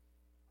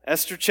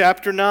Esther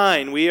chapter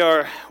 9.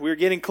 We're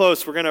getting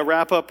close. We're going to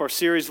wrap up our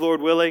series, Lord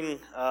willing,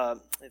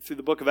 through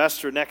the book of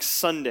Esther next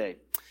Sunday.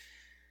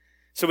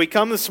 So we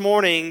come this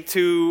morning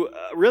to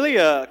really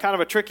a kind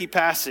of a tricky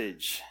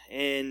passage,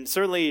 and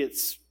certainly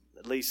it's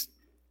at least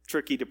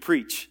tricky to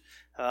preach.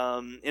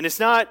 And it's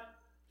not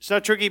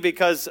tricky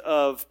because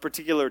of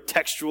particular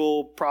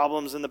textual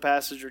problems in the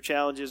passage or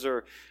challenges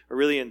or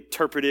really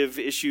interpretive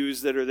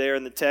issues that are there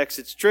in the text.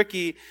 It's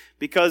tricky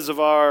because of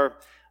our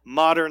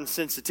modern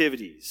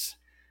sensitivities.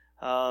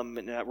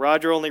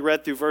 Roger only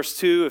read through verse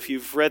 2. If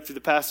you've read through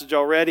the passage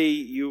already,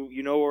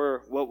 you know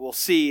what we'll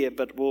see,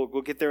 but we'll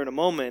get there in a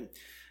moment.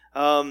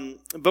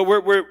 But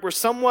we're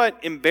somewhat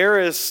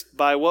embarrassed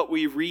by what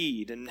we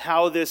read and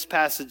how this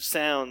passage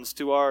sounds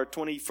to our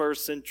 21st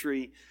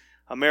century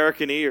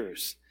American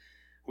ears.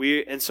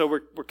 So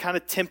we're kind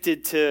of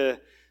tempted to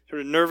sort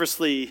of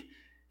nervously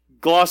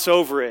gloss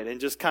over it and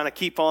just kind of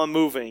keep on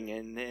moving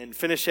and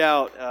finish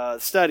out the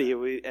study.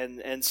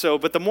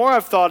 But the more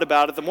I've thought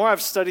about it, the more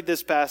I've studied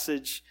this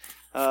passage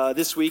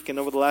this week and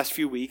over the last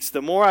few weeks,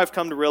 the more I've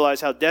come to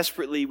realize how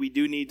desperately we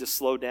do need to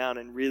slow down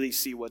and really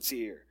see what's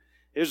here.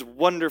 There's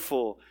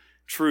wonderful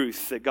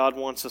truth that God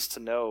wants us to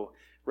know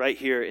right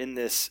here in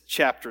this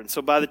chapter. And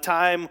so by the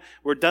time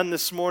we're done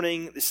this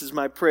morning, this is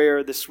my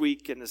prayer this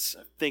week, and as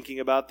I'm thinking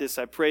about this,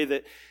 I pray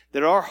that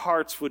our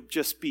hearts would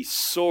just be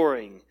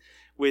soaring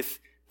with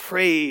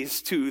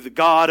praise to the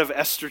God of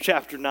Esther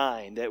chapter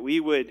 9, that we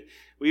would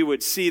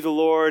see the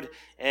Lord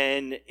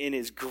and in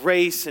His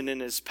grace and in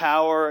His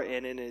power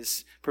and in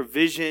His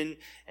provision,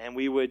 and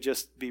we would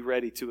just be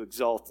ready to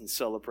exalt and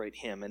celebrate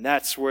Him. And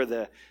that's where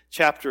the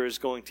chapter is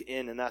going to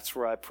end, and that's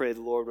where I pray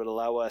the Lord would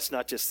allow us,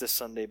 not just this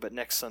Sunday, but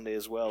next Sunday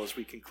as well as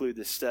we conclude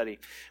this study.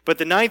 But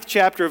the 9th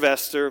chapter of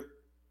Esther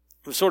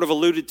was sort of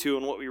alluded to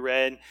in what we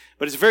read,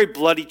 but it's a very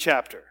bloody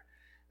chapter.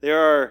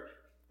 There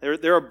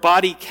are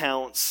body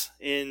counts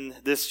in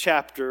this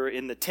chapter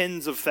in the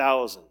tens of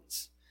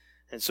thousands.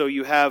 And so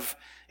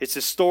it's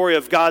a story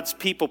of God's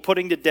people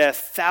putting to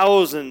death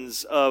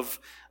thousands of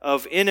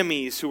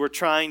enemies who were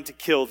trying to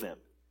kill them.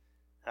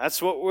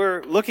 That's what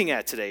we're looking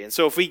at today. And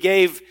so if we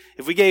gave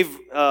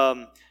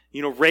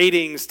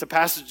ratings to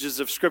passages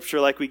of Scripture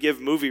like we give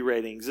movie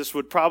ratings, this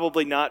would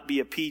probably not be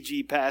a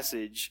PG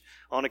passage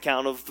on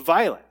account of the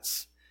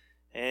violence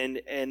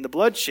and the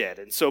bloodshed.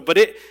 And so, but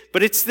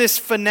it's this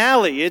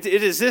finale. It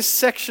is this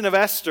section of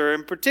Esther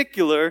in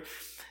particular,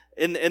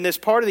 in this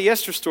part of the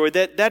Esther story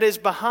that is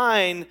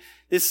behind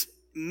this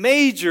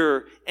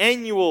major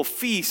annual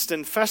feast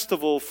and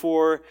festival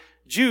for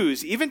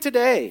Jews, even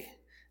today.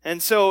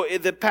 And so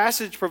the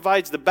passage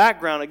provides the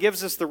background. It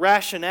gives us the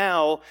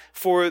rationale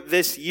for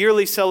this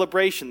yearly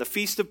celebration, the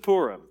Feast of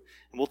Purim.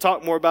 And we'll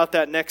talk more about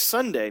that next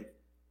Sunday.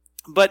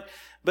 But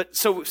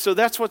so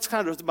that's what's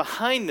kind of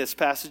behind this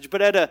passage.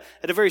 But at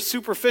a very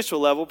superficial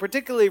level,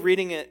 particularly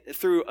reading it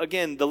through,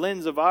 again, the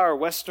lens of our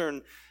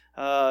Western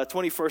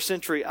 21st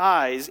century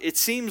eyes, it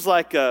seems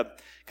like a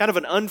kind of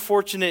an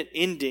unfortunate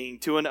ending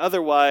to an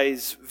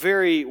otherwise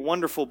very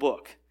wonderful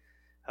book.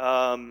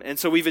 And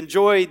so we've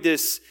enjoyed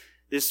this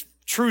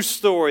true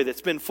story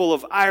that's been full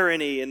of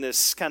irony and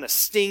this kind of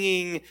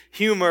stinging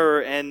humor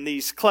and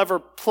these clever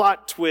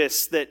plot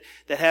twists that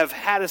have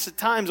had us at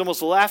times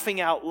almost laughing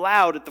out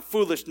loud at the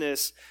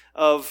foolishness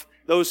of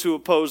those who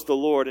oppose the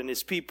Lord and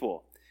His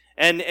people.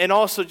 And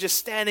also just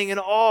standing in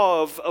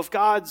awe of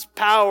God's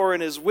power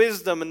and His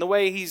wisdom and the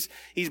way He's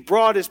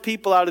brought His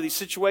people out of these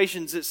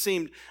situations that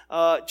seemed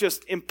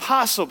just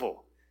impossible.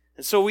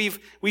 And so we've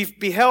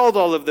beheld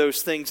all of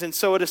those things. And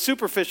so at a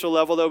superficial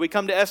level, though, we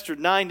come to Esther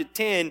 9 to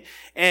 10,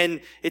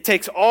 and it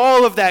takes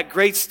all of that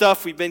great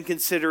stuff we've been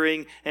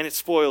considering, and it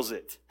spoils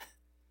it.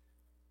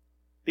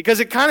 Because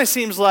it kind of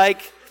seems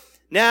like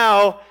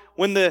now,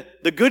 when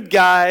the good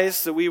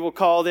guys, that we will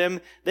call them,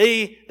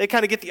 they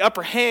kind of get the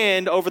upper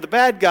hand over the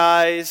bad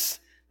guys,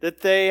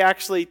 that they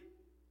actually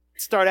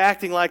start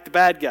acting like the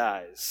bad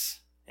guys.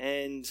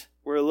 And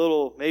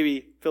we're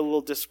maybe feel a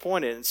little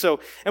disappointed.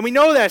 And we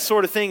know that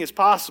sort of thing is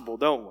possible,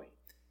 don't we?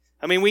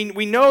 I mean,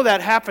 we know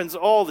that happens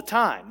all the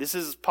time. This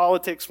is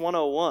politics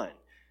 101.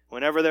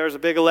 Whenever there's a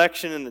big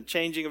election and the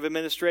changing of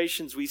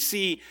administrations, we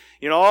see,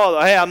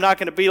 hey, I'm not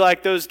going to be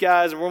like those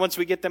guys, and once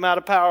we get them out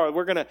of power,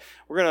 we're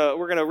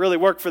gonna really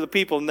work for the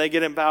people, and they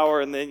get in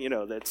power, and then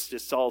that's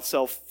just all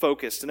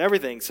self-focused and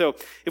everything. So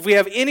if we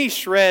have any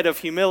shred of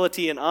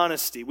humility and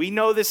honesty, we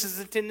know this is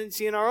a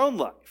tendency in our own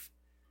life.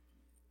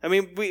 I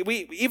mean,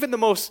 we even the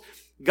most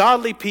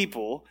godly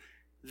people,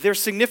 they're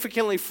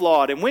significantly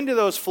flawed. And when do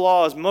those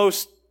flaws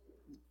most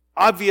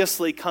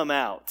obviously come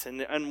out?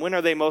 And when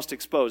are they most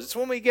exposed? It's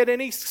when we get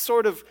any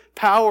sort of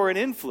power and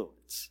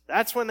influence.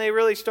 That's when they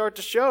really start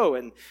to show.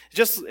 And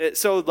just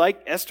so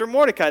like Esther and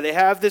Mordecai, they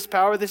have this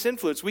power, this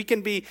influence. We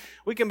can be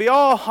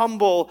all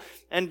humble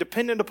and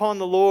dependent upon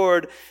the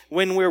Lord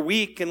when we're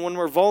weak and when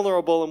we're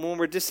vulnerable and when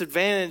we're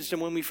disadvantaged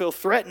and when we feel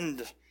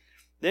threatened.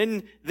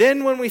 Then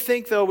when we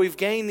think, though, we've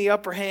gained the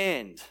upper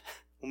hand,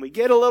 when we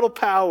get a little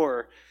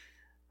power,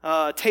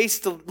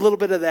 taste a little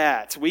bit of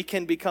that, we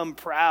can become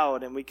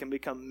proud and we can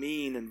become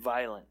mean and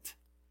violent.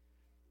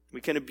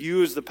 We can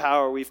abuse the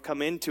power we've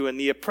come into, and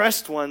the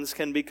oppressed ones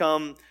can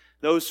become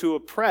those who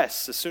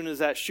oppress as soon as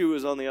that shoe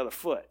is on the other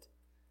foot.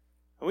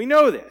 And we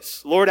know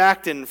this. Lord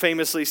Acton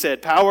famously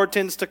said, "Power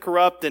tends to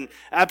corrupt, and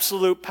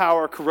absolute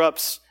power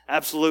corrupts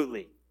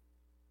absolutely."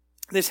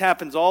 This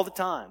happens all the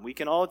time. We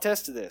can all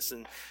attest to this.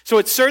 And so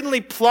it's certainly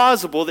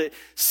plausible that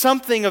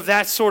something of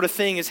that sort of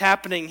thing is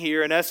happening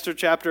here in Esther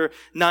chapter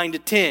 9 to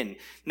 10.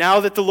 Now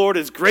that the Lord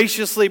has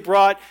graciously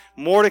brought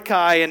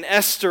Mordecai and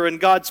Esther and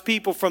God's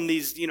people from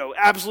these,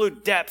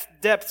 absolute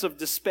depths of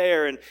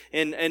despair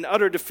and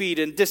utter defeat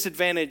and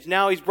disadvantage,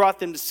 now He's brought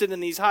them to sit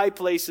in these high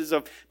places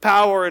of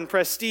power and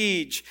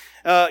prestige.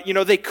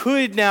 They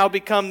could now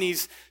become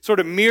these sort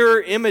of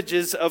mirror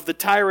images of the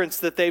tyrants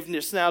that they've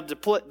just now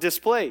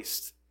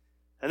displaced.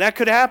 And that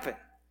could happen.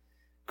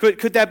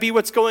 Could that be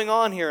what's going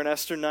on here in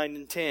Esther 9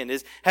 and 10?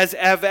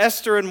 Have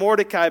Esther and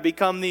Mordecai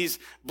become these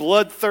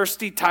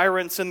bloodthirsty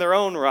tyrants in their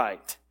own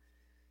right?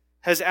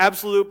 Has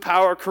absolute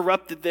power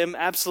corrupted them?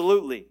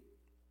 Absolutely.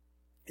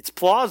 It's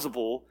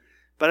plausible,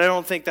 but I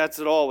don't think that's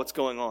at all what's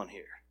going on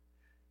here.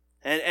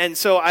 And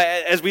so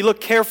as we look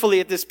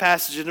carefully at this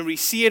passage and we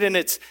see it in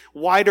its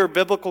wider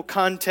biblical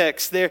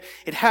context,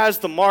 it has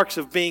the marks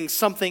of being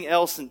something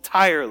else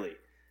entirely.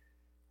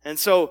 And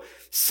so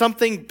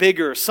something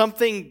bigger,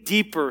 something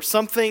deeper,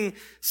 something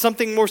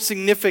more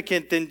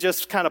significant than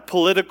just kind of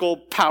political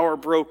power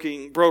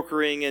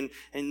brokering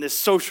and this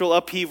social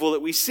upheaval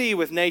that we see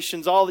with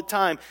nations all the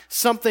time.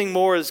 Something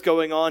more is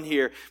going on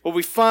here. What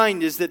we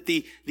find is that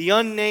the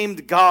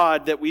unnamed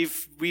God that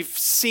we've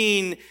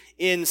seen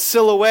in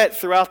silhouette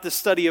throughout the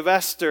study of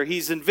Esther,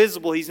 He's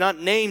invisible. He's not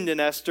named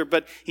in Esther,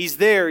 but He's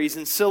there. He's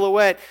in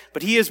silhouette.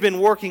 But He has been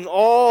working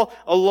all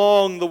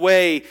along the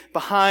way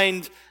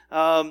behind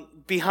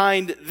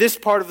this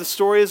part of the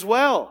story as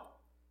well.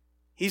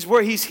 He's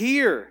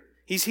here.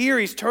 He's here.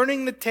 He's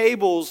turning the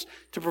tables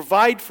to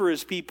provide for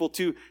His people,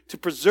 to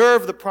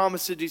preserve the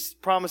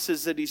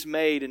promises that He's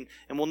made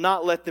and will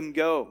not let them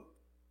go.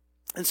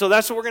 And so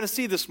that's what we're going to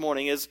see this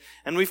morning,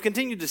 and we've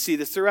continued to see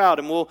this throughout,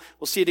 and we'll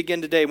see it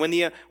again today. When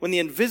the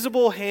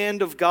invisible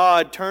hand of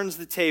God turns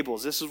the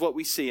tables, this is what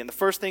we see. And the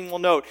first thing we'll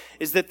note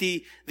is that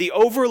the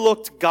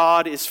overlooked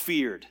God is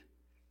feared.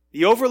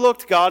 The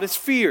overlooked God is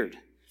feared.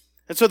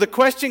 And so the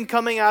question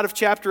coming out of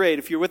chapter 8,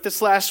 if you're with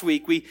us last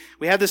week, we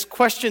had this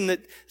question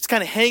that's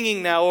kind of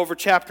hanging now over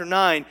chapter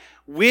 9.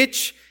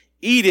 Which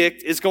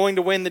edict is going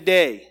to win the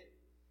day?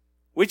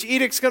 Which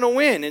edict's going to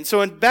win? And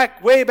so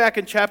way back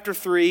in chapter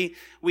 3,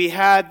 we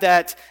had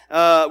that,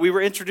 we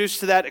were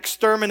introduced to that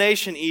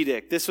extermination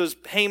edict. This was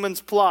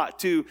Haman's plot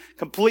to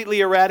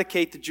completely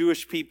eradicate the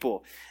Jewish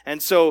people.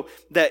 And so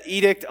that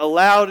edict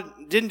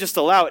didn't just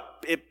allow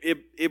it,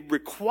 it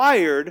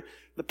required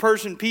the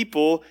Persian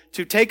people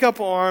to take up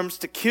arms,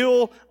 to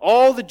kill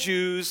all the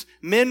Jews,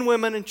 men,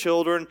 women, and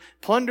children,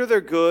 plunder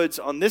their goods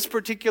on this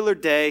particular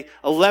day,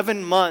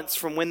 11 months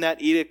from when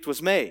that edict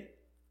was made.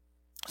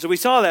 So we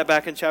saw that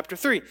back in chapter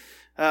 3.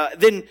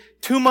 Then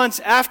 2 months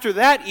after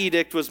that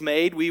edict was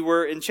made, we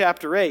were in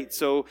chapter 8.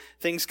 So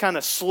things kind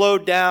of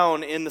slowed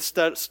down in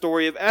the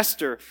story of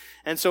Esther.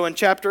 And so in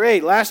chapter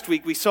 8, last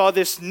week, we saw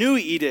this new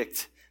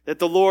edict that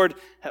the Lord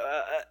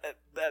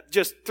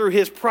just through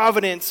His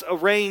providence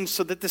arranged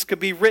so that this could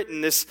be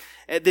written. This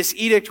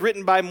edict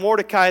written by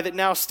Mordecai that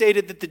now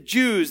stated that the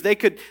Jews, they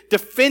could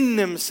defend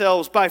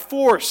themselves by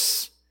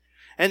force.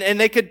 And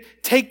they could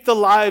take the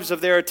lives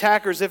of their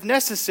attackers if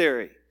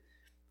necessary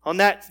on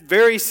that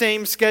very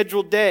same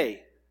scheduled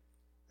day.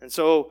 And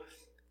so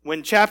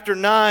when chapter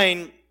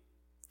 9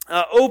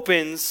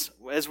 opens,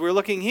 as we're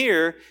looking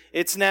here,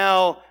 it's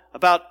now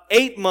about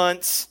 9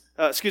 months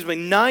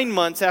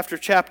after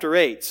chapter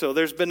 8. So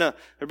there have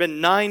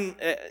been 9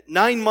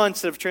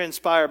 months that have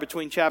transpired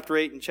between chapter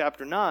 8 and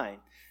chapter 9.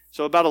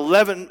 So about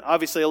 11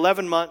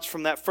 months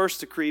from that first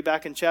decree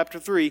back in chapter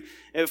 3.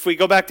 If we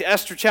go back to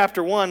Esther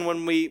chapter 1,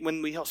 when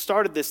we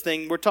started this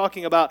thing, we're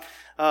talking about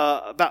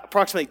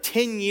approximately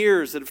 10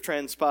 years that have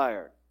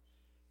transpired.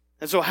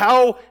 And so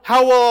how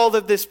will all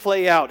of this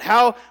play out?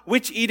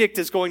 Which edict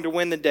is going to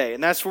win the day?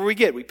 And that's where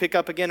we pick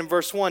up again in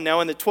verse 1. Now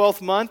in the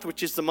 12th month,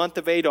 which is the month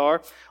of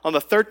Adar, on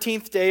the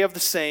 13th day of the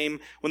same,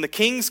 when the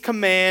king's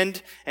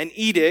command and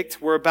edict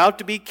were about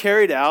to be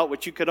carried out,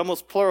 which you could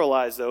almost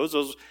pluralize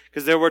those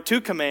because there were 2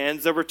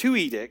 commands, there were 2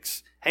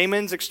 edicts,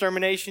 Haman's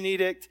extermination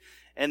edict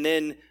and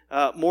then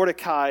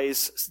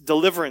Mordecai's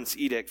deliverance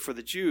edict for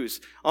the Jews.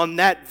 On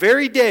that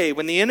very day,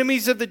 when the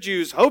enemies of the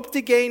Jews hoped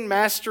to gain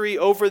mastery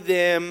over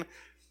them,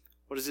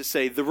 what does it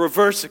say? The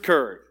reverse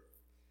occurred.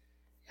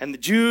 And the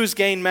Jews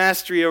gained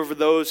mastery over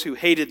those who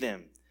hated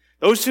them.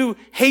 Those who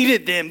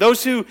hated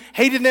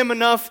them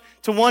enough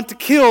to want to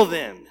kill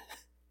them.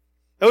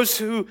 Those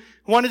who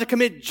wanted to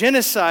commit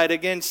genocide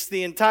against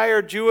the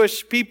entire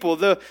Jewish people.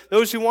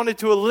 Those who wanted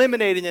to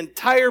eliminate an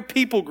entire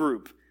people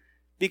group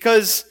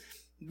because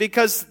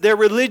their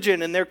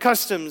religion and their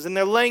customs and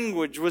their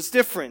language was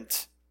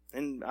different.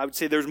 And I would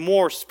say there's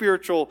more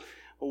spiritual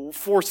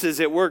forces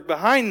at work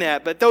behind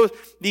that. But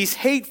these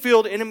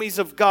hate-filled enemies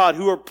of God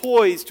who are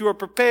poised, who are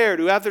prepared,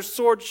 who have their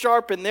swords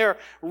sharpened, they're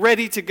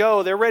ready to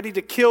go. They're ready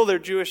to kill their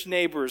Jewish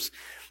neighbors.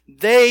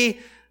 They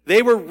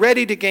were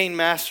ready to gain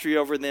mastery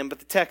over them, but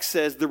the text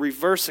says the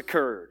reverse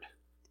occurred.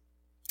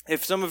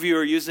 If some of you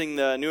are using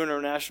the New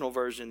International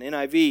Version,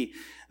 NIV,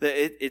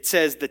 it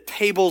says the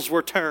tables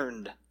were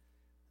turned.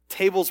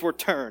 Tables were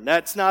turned.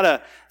 It's not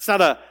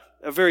a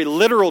very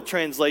literal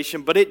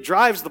translation, but it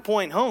drives the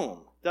point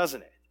home,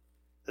 doesn't it?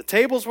 The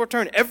tables were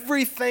turned.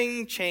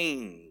 Everything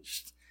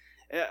changed.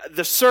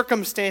 The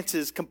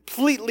circumstances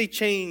completely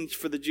changed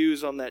for the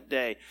Jews on that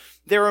day.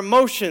 Their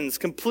emotions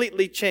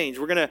completely changed.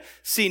 We're going to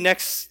see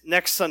next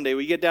Sunday.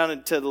 We get down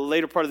into the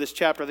later part of this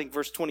chapter, I think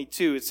verse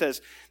 22. It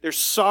says, their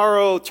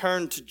sorrow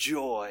turned to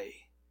joy.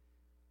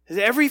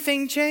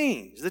 Everything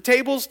changed. The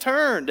tables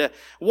turned.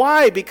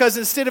 Why? Because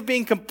instead of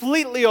being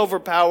completely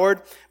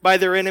overpowered by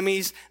their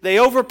enemies, they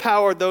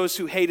overpowered those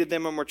who hated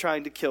them and were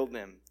trying to kill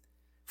them.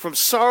 From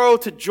sorrow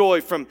to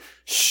joy, from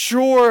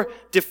sure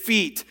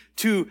defeat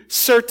to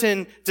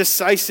certain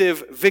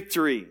decisive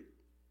victory.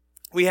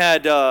 We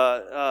had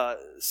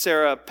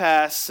Sarah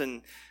pass,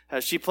 and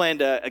she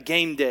planned a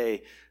game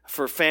day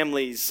for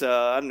families,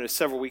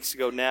 several weeks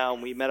ago now,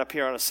 and we met up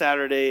here on a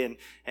Saturday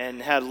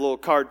and had a little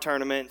card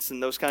tournaments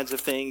and those kinds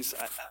of things.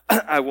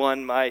 I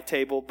won my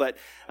table, but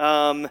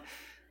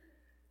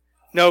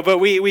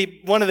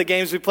we one of the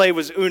games we played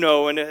was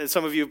Uno, and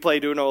some of you have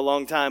played Uno a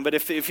long time. But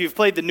if you've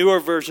played the newer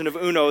version of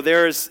Uno,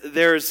 there's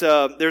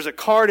a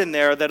card in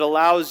there that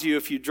allows you,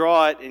 if you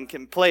draw it and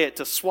can play it,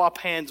 to swap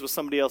hands with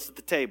somebody else at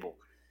the table.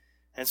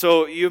 And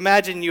so you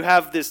imagine you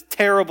have this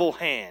terrible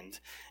hand,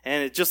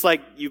 and it's just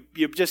like you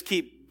just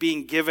keep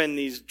being given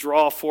these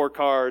draw 4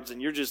 cards, and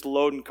you're just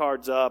loading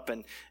cards up,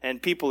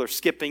 and people are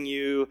skipping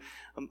you.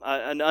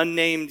 An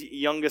unnamed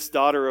youngest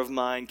daughter of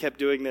mine kept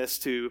doing this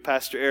to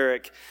Pastor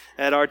Eric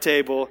at our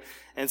table,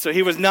 and so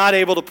he was not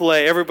able to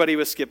play. Everybody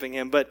was skipping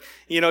him. But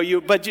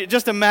you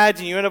just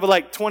imagine you end up with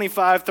like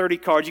 25, 30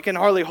 cards. You can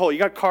hardly hold. You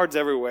got cards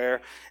everywhere,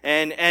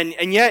 and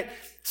yet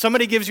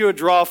somebody gives you a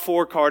draw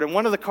 4 card, and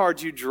one of the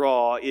cards you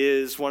draw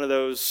is one of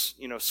those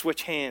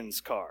switch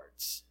hands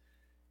cards.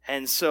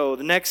 And so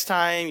the next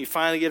time you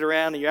finally get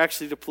around and you're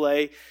actually to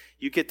play,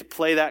 you get to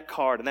play that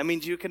card. And that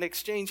means you can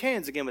exchange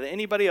hands again with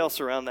anybody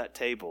else around that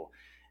table.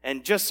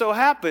 And just so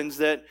happens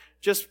that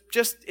just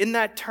in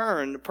that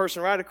turn, the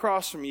person right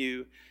across from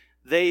you,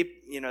 they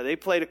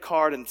played a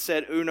card and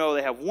said Uno.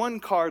 They have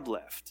 1 card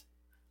left.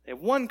 They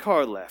have 1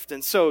 card left.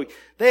 And so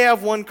they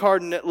have 1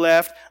 card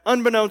left.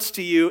 Unbeknownst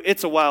to you,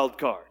 it's a wild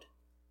card.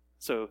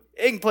 So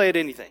it can play at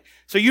anything.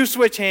 So you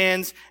switch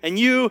hands, and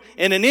you,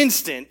 in an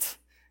instant,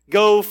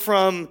 go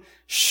from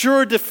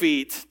sure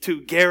defeat to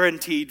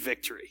guaranteed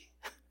victory.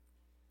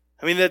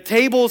 I mean, the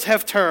tables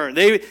have turned.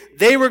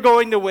 They were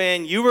going to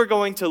win, you were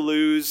going to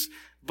lose,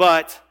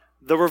 but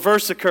the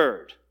reverse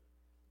occurred.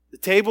 The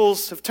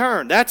tables have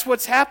turned. That's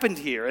what's happened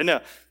here in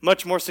a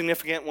much more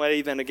significant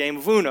way than a game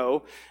of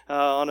Uno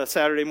on a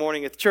Saturday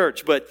morning at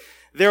church. But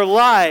their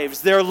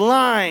lives, their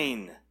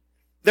line,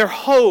 their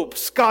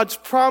hopes, God's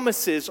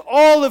promises,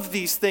 all of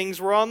these things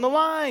were on the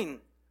line.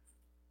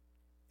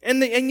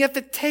 And yet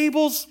the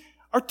tables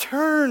are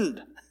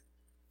turned.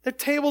 The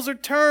tables are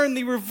turned.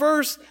 The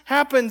reverse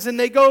happens, and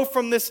they go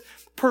from this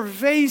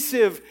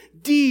pervasive,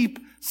 deep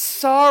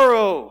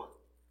sorrow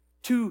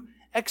to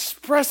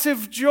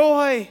expressive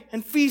joy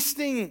and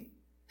feasting.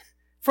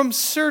 From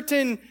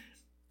certain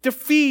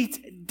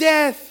defeat,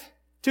 death,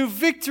 to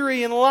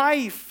victory and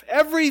life.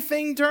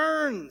 Everything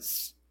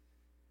turns.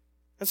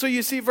 And so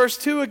you see verse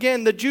 2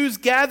 again. The Jews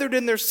gathered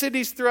in their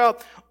cities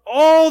throughout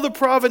all the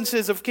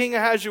provinces of King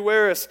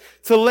Ahasuerus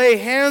to lay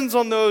hands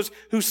on those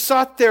who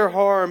sought their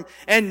harm,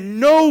 and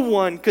no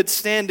one could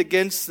stand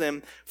against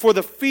them, for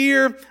the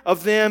fear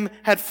of them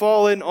had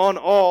fallen on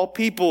all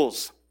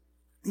peoples.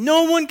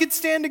 No one could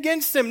stand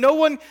against them. No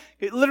one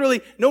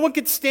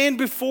could stand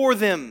before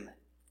them.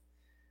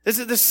 This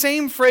is the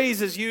same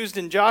phrase as used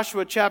in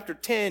Joshua chapter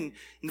 10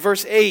 in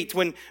verse 8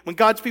 when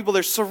God's people,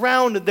 they're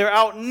surrounded, they're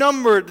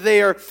outnumbered,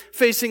 they are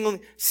facing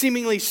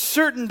seemingly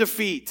certain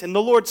defeat. And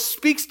the Lord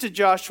speaks to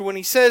Joshua and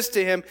he says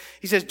to him,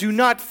 do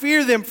not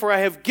fear them, for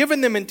I have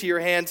given them into your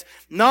hands.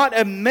 Not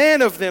a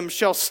man of them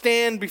shall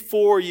stand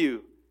before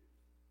you.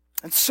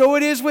 And so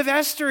it is with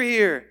Esther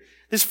here.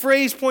 This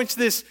phrase points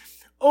to this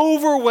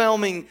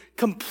overwhelming,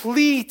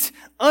 complete,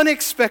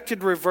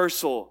 unexpected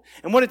reversal.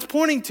 And what it's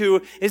pointing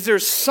to is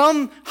there's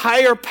some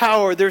higher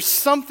power. There's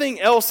something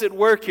else at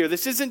work here.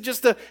 This isn't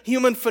just a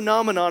human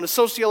phenomenon, a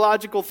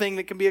sociological thing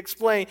that can be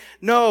explained.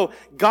 No,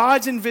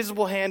 God's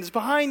invisible hand is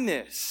behind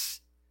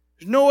this.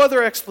 There's no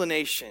other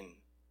explanation.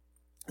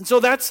 And so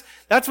that's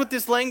what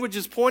this language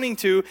is pointing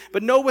to,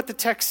 but know what the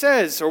text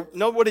says, or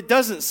know what it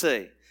doesn't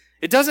say.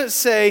 It doesn't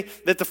say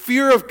that the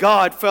fear of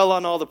God fell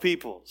on all the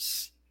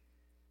peoples.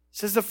 It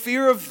says the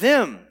fear of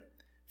them,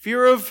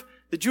 fear of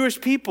the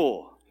Jewish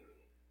people.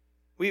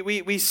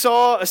 We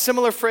saw a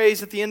similar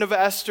phrase at the end of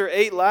Esther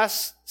 8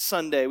 last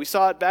Sunday. We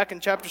saw it back in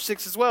chapter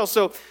 6 as well.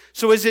 So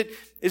is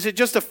it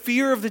just a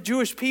fear of the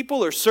Jewish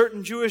people or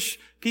certain Jewish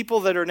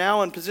people that are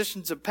now in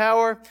positions of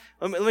power?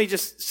 Let me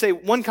just say,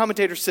 one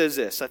commentator says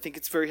this. I think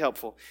it's very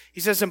helpful. He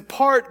says, in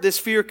part, this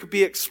fear could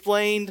be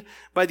explained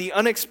by the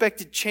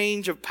unexpected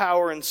change of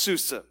power in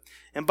Susa,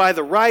 and by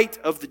the right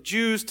of the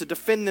Jews to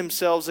defend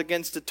themselves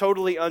against a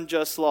totally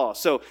unjust law.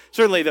 So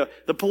certainly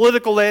the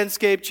political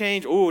landscape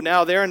changed. Oh,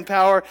 now they're in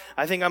power.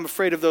 I think I'm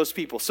afraid of those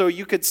people. So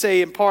you could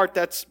say in part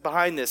that's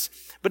behind this.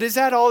 But is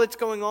that all that's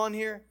going on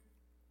here?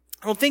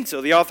 I don't think so.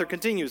 The author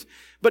continues.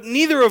 But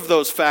neither of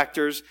those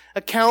factors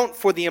account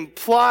for the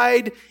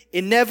implied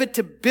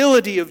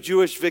inevitability of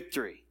Jewish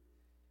victory.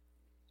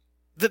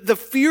 The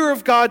fear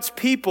of God's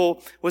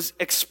people was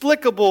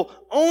explicable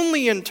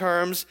only in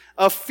terms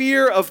of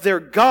fear of their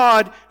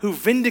God who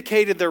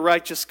vindicated their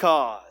righteous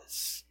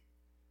cause.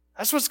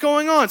 That's what's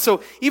going on.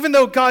 So even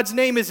though God's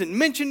name isn't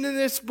mentioned in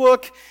this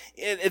book,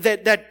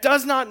 that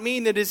does not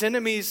mean that his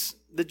enemies,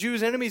 the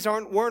Jews' enemies,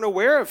 weren't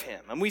aware of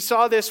him. And we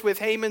saw this with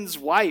Haman's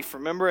wife,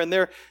 remember? And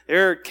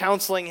they're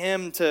counseling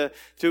him to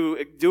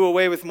do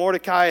away with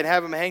Mordecai and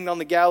have him hanged on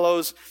the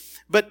gallows.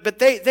 But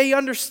they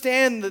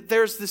understand that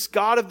there's this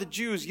God of the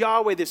Jews,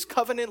 Yahweh, this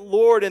covenant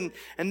Lord, and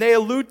they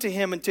allude to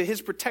him and to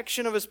his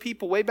protection of his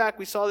people. Way back,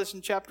 we saw this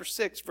in chapter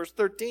 6, verse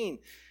 13.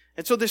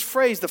 And so this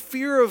phrase, the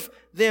fear of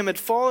them had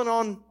fallen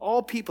on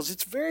all peoples.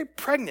 It's very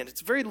pregnant.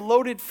 It's a very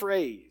loaded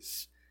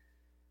phrase.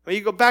 When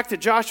you go back to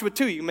Joshua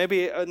 2, you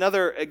maybe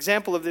another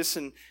example of this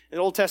in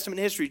Old Testament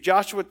history.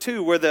 Joshua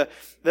 2, where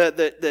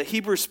the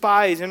Hebrew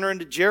spies enter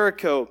into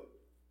Jericho.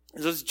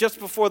 It was just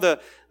before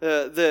the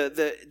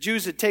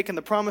Jews had taken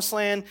the promised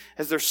land,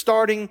 as they're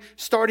starting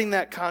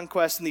that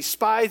conquest, and these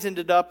spies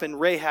ended up in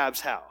Rahab's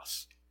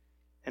house.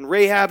 And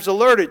Rahab's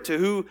alerted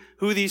to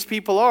who these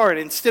people are. And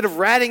instead of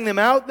ratting them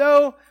out,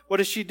 though, what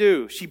does she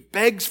do? She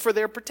begs for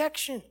their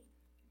protection.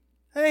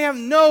 They have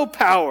no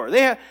power.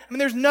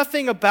 There's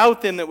nothing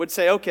about them that would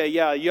say, okay,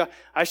 yeah,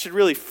 I should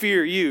really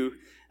fear you.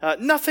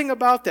 Nothing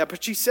about that.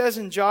 But she says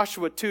in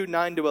Joshua 2,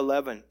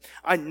 9-11,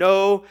 I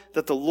know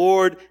that the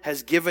Lord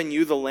has given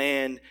you the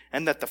land,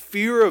 and that the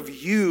fear of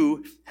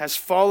you has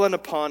fallen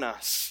upon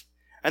us,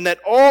 and that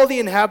all the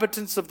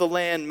inhabitants of the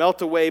land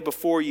melt away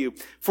before you.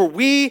 For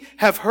we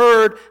have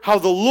heard how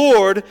the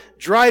Lord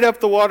dried up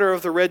the water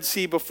of the Red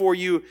Sea before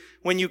you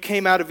when you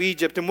came out of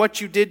Egypt, and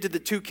what you did to the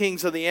 2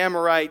 kings of the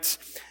Amorites,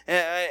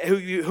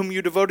 whom you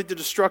devoted to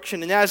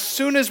destruction. And as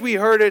soon as we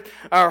heard it,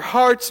 our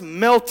hearts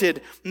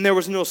melted, and there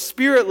was no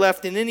spirit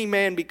left in any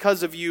man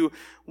because of you.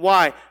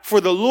 Why? For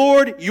the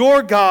Lord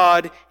your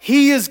God,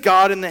 He is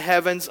God in the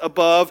heavens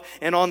above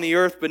and on the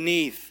earth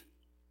beneath.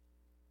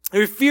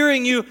 They're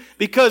fearing you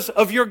because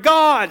of your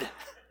God.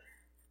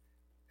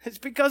 It's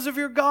because of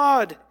your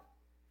God.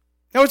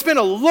 Now, it's been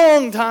a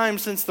long time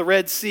since the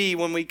Red Sea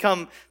when we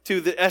come to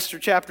the Esther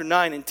chapter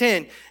 9 and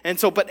 10. And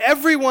so, but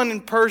everyone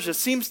in Persia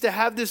seems to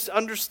have this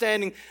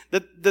understanding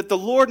that the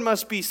Lord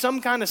must be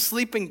some kind of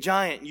sleeping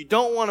giant. You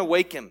don't want to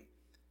wake him.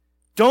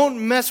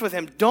 Don't mess with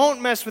him.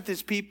 Don't mess with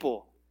his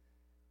people.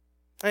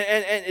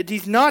 And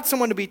he's not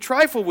someone to be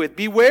trifled with.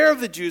 Beware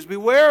of the Jews.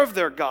 Beware of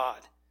their God.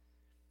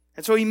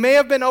 And so he may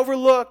have been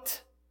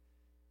overlooked,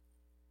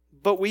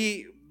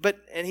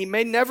 and he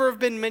may never have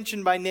been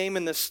mentioned by name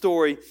in this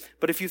story.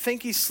 But if you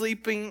think he's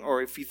sleeping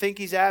or if you think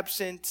he's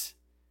absent,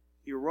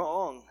 you're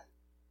wrong.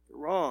 You're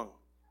wrong.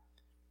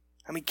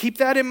 Keep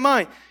that in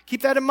mind.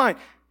 Keep that in mind.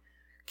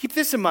 Keep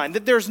this in mind,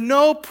 that there's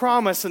no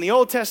promise in the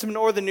Old Testament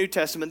or the New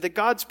Testament that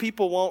God's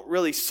people won't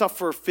really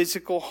suffer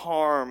physical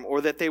harm,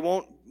 or that they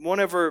won't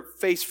ever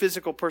face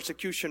physical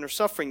persecution or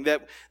suffering,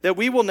 that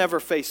we will never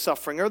face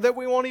suffering, or that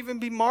we won't even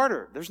be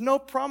martyred. There's no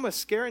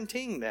promise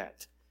guaranteeing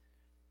that.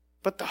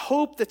 But the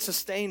hope that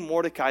sustained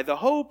Mordecai, the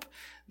hope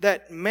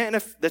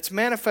that's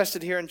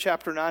manifested here in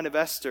chapter 9 of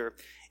Esther,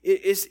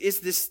 is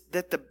this,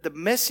 that the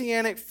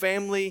Messianic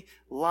family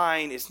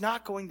line is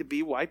not going to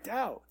be wiped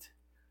out.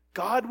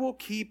 God will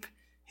keep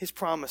His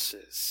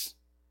promises.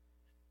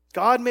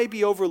 God may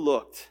be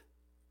overlooked,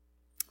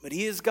 but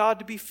He is God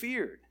to be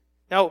feared.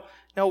 Now,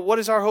 what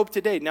is our hope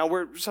today? Now,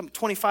 we're some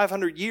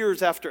 2,500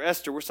 years after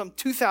Esther. We're some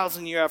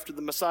 2,000 years after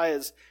the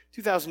Messiah's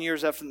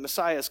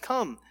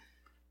come.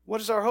 What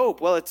is our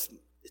hope? Well, it's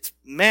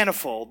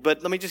manifold,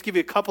 but let me just give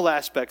you a couple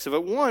aspects of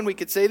it. One, we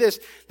could say this,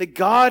 that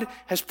God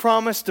has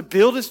promised to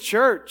build His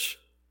church.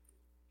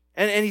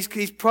 And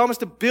he's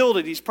promised to build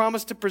it. He's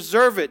promised to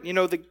preserve it.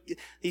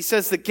 He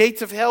says the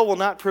gates of hell will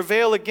not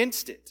prevail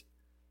against it.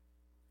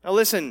 Now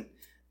listen,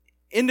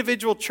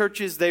 individual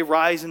churches, they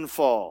rise and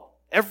fall.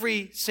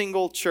 Every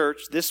single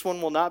church, this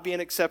one will not be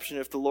an exception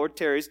if the Lord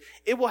tarries,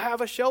 it will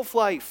have a shelf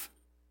life.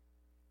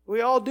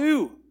 We all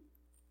do.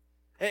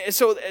 And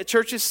so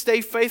churches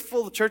stay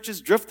faithful, the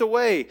churches drift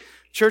away.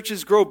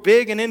 Churches grow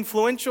big and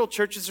influential,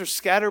 churches are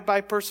scattered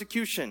by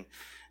persecution.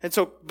 And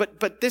so,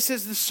 but this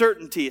is the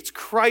certainty. It's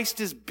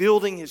Christ is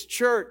building His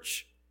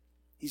church.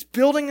 He's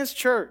building His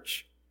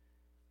church.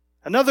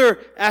 Another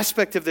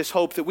aspect of this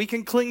hope that we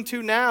can cling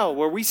to now,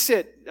 where we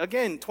sit,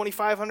 again,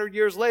 2,500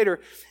 years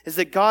later, is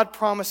that God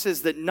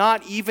promises that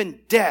not even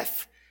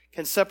death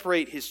can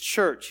separate His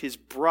church, His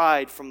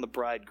bride, from the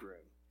bridegroom.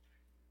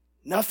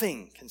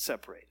 Nothing can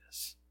separate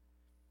us.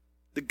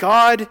 The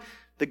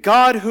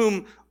God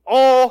whom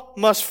all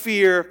must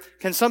fear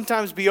can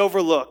sometimes be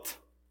overlooked,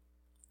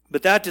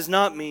 but that does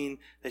not mean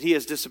that He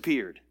has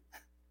disappeared.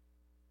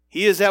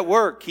 He is at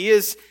work. He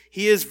is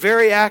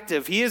very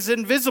active. He is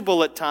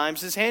invisible at times.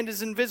 His hand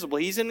is invisible.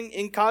 He's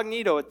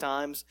incognito at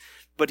times,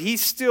 but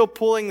He's still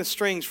pulling the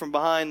strings from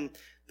behind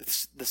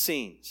the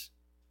scenes.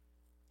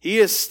 He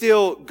is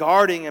still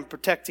guarding and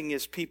protecting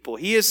His people.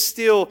 He is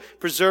still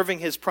preserving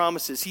His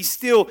promises. He's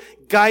still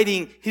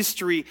guiding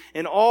history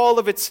in all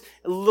of its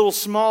little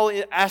small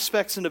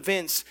aspects and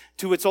events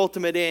to its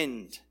ultimate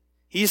end.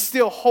 He is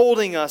still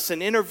holding us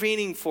and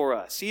intervening for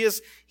us. He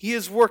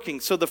is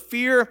working. So the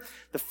fear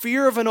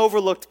of an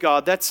overlooked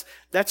God, that's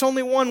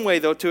only one way,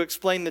 though, to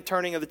explain the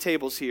turning of the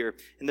tables here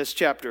in this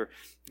chapter.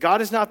 God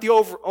is not the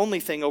only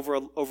thing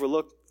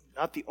overlooked,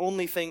 not the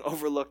only thing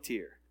overlooked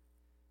here.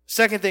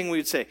 Second thing we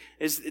would say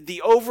is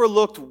the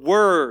overlooked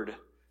word.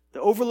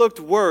 The overlooked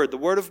word, the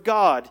word of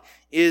God,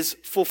 is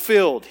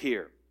fulfilled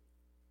here.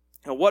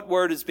 Now, what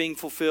word is being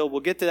fulfilled?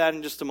 We'll get to that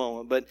in just a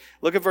moment, but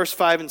look at verse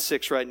 5 and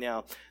 6 right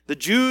now. The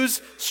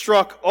Jews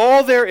struck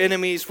all their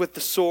enemies with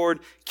the sword,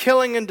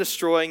 killing and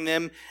destroying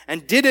them,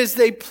 and did as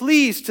they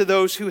pleased to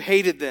those who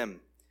hated them.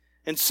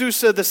 In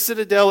Susa, the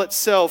citadel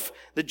itself,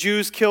 the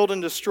Jews killed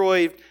and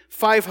destroyed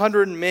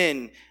 500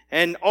 men,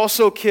 and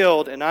also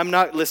killed, and I'm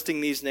not listing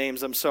these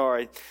names, I'm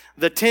sorry,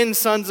 the 10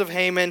 sons of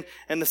Haman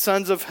and the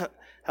sons of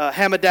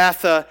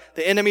Hammedatha,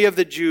 the enemy of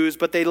the Jews,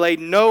 but they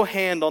laid no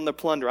hand on the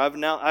plunder.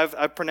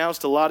 I've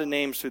pronounced a lot of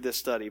names through this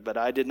study, but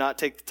I did not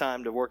take the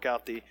time to work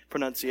out the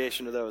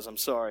pronunciation of those. I'm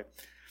sorry.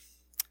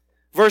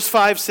 Verse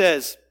 5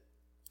 says,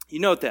 you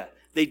note that,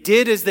 they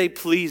did as they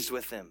pleased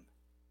with them.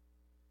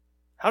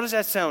 How does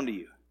that sound to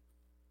you?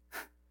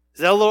 Is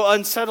that a little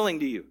unsettling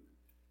to you?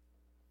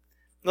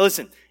 Now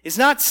listen, it's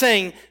not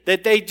saying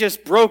that they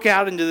just broke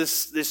out into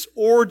this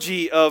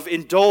orgy of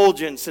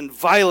indulgence and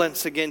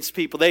violence against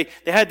people. They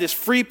had this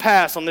free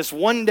pass on this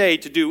one day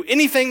to do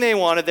anything they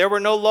wanted. There were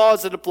no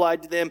laws that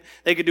applied to them.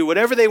 They could do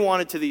whatever they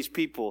wanted to these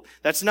people.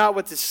 That's not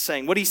what this is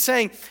saying. What he's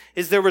saying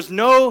is there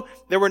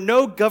were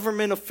no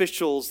government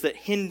officials that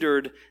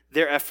hindered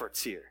their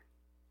efforts here.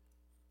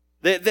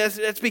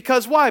 That's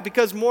because why?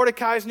 Because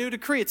Mordecai's new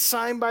decree, it's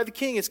signed by the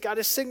king. It's got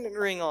his signet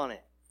ring on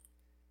it.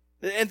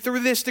 And through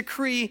this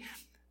decree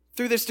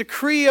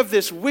of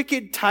this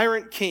wicked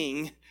tyrant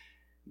king,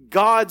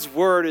 God's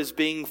word is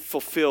being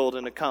fulfilled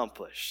and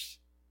accomplished.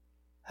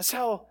 That's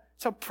how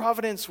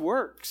providence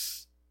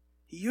works.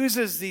 He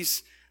uses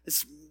these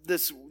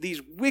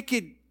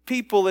wicked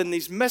people in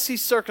these messy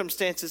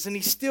circumstances, and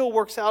He still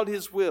works out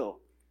His will.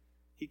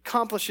 He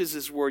accomplishes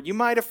His word. You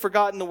might have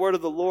forgotten the word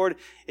of the Lord.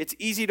 It's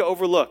easy to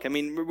overlook. I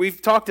mean,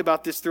 we've talked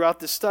about this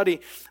throughout this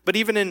study, but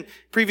even in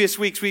previous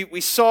weeks,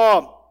 we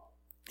saw,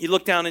 you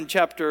look down in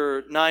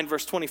chapter 9,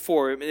 verse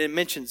 24, it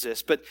mentions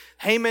this. But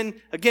Haman,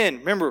 again,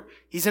 remember,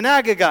 he's an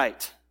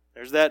Agagite.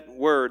 There's that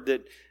word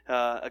that,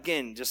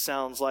 again, just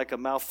sounds like a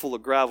mouthful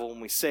of gravel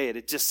when we say it.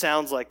 It just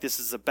sounds like this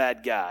is a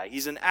bad guy.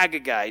 He's an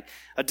Agagite,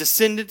 a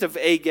descendant of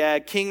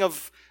Agag,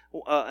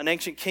 an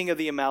ancient king of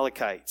the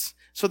Amalekites.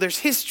 So there's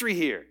history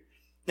here.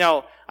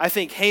 Now, I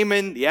think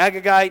Haman, the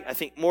Agagite, I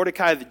think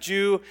Mordecai, the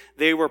Jew,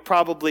 they were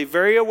probably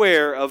very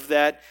aware of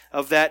that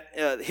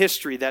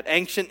history, that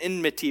ancient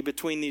enmity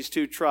between these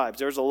two tribes.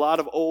 There's a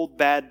lot of old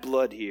bad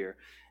blood here.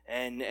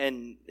 And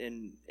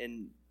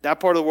that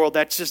part of the world,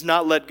 that's just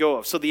not let go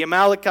of. So the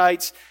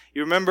Amalekites,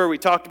 you remember we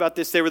talked about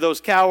this, they were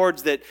those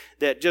cowards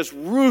that just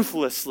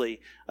ruthlessly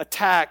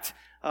attacked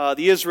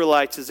the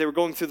Israelites as they were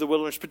going through the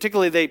wilderness.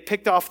 Particularly, they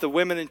picked off the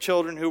women and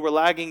children who were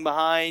lagging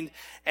behind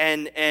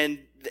and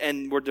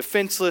were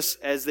defenseless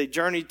as they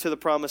journeyed to the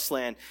promised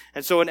land.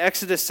 And so in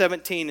Exodus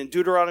 17 and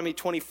Deuteronomy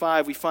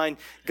 25, we find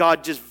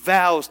God just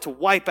vows to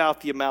wipe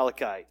out the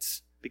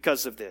Amalekites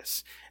because of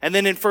this. And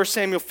then in 1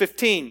 Samuel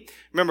 15,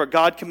 remember,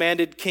 God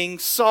commanded King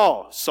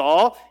Saul.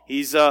 Saul,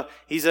 he's a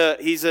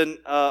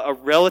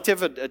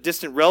relative, a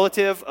distant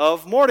relative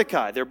of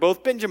Mordecai. They're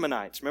both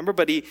Benjaminites, remember?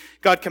 But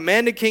God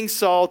commanded King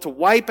Saul to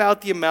wipe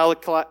out the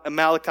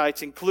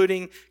Amalekites,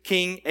 including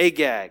King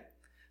Agag.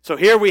 So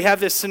here we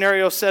have this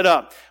scenario set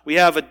up. We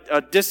have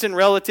a distant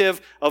relative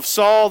of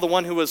Saul, the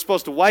one who was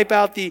supposed to wipe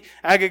out the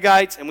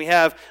Agagites, and we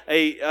have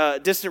a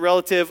distant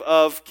relative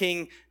of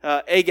King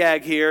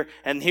Agag here,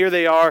 and here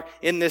they are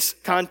in this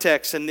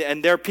context,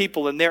 and their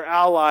people and their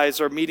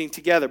allies are meeting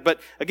together. But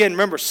again,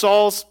 remember,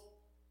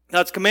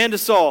 God's command to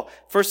Saul,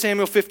 1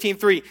 Samuel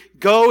 15:3,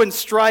 go and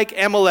strike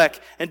Amalek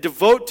and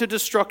devote to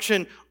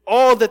destruction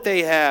all that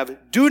they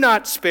have. Do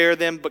not spare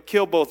them, but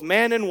kill both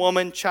man and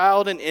woman,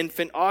 child and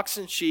infant, ox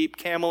and sheep,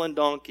 camel and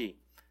donkey.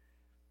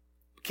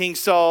 King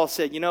Saul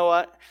said, you know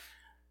what?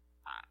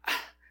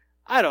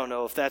 I don't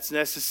know if that's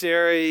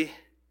necessary.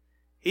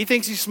 He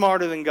thinks he's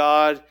smarter than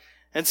God.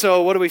 And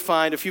so what do we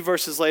find? A few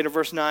verses later,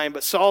 verse 9,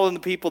 but Saul and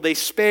the people, they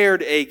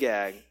spared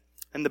Agag.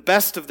 and the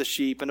best of the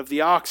sheep, and of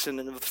the oxen,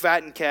 and of the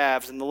fattened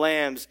calves, and the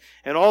lambs,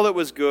 and all that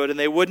was good, and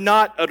they would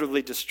not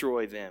utterly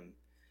destroy them.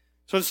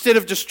 So instead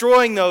of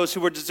destroying those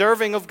who were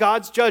deserving of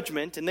God's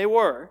judgment, and they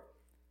were,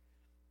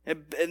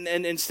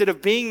 and instead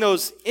of being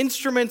those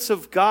instruments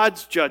of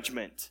God's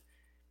judgment,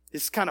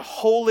 this kind of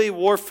holy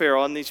warfare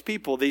on these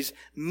people, these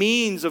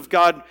means of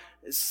God,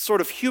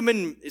 sort of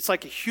human, it's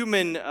like a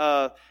human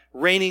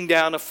raining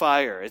down a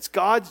fire. It's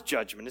God's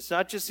judgment. It's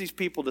not just these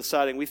people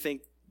deciding we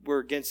think we're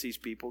against these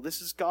people.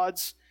 This is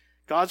God's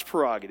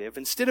prerogative.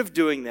 Instead of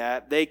doing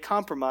that, they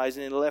compromised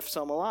and they left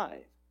some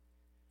alive.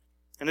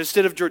 And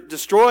instead of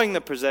destroying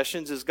the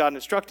possessions as God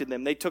instructed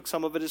them, they took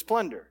some of it as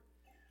plunder.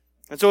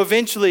 And so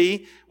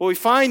eventually, what we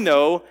find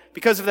though,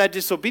 because of that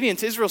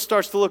disobedience, Israel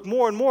starts to look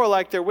more and more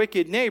like their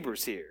wicked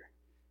neighbors here.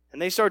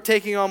 And they start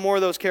taking on more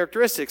of those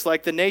characteristics,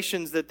 like the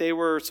nations that they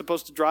were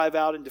supposed to drive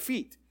out and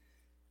defeat.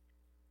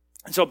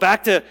 And so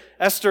back to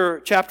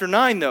Esther chapter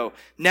 9 though.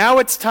 Now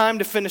it's time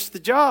to finish the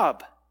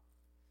job.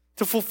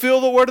 To fulfill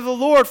the word of the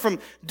Lord from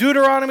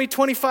Deuteronomy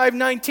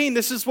 25:19.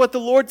 This is what the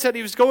Lord said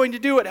He was going to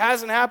do. It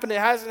hasn't happened. It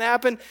hasn't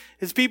happened.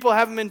 His people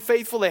haven't been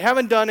faithful. They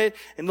haven't done it.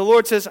 And the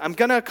Lord says, I'm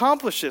going to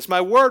accomplish this.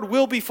 My word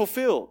will be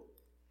fulfilled.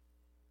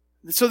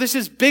 So this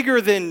is bigger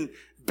than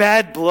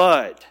bad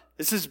blood.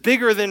 This is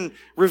bigger than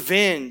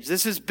revenge.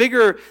 This is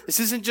bigger.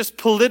 This isn't just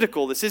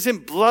political. This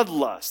isn't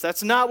bloodlust.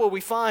 That's not what we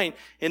find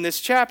in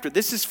this chapter.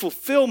 This is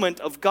fulfillment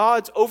of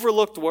God's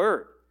overlooked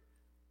word.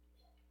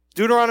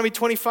 Deuteronomy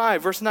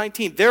 25, verse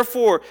 19.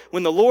 Therefore,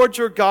 when the Lord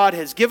your God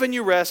has given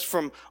you rest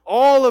from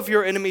all of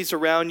your enemies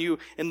around you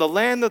in the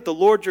land that the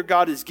Lord your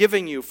God is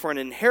giving you for an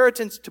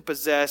inheritance to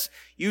possess,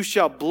 you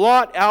shall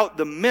blot out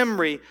the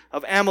memory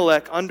of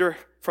Amalek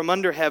from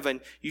under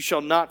heaven. You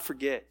shall not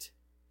forget.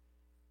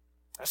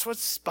 That's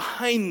what's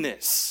behind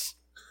this.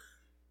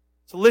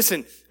 So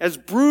listen, as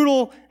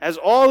brutal as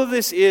all of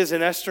this is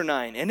in Esther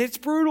 9, and it's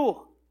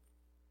brutal,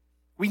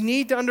 we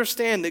need to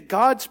understand that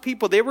God's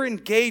people, they were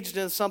engaged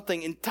in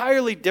something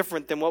entirely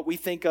different than what we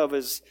think of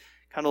as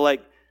kind of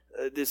like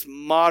this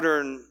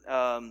modern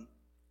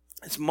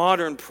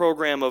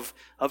program of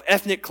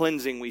ethnic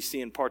cleansing we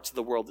see in parts of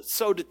the world. It's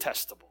so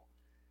detestable.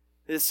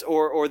 This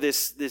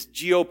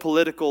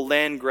geopolitical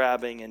land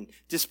grabbing and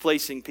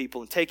displacing people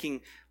and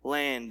taking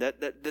land.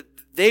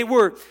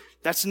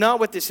 That's not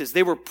what this is.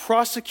 They were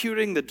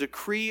prosecuting the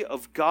decree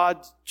of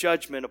God's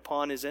judgment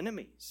upon His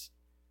enemies.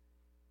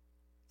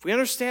 If we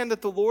understand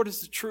that the Lord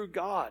is the true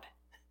God,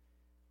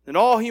 then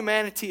all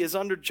humanity is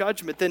under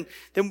judgment, then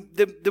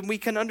we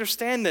can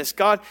understand this.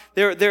 God,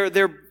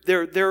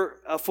 they're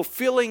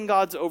fulfilling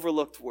God's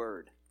overlooked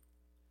word.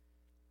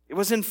 It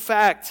was in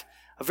fact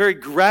a very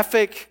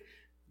graphic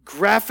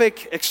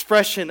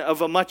expression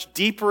of a much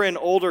deeper and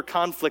older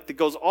conflict that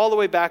goes all the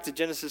way back to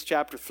Genesis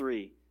chapter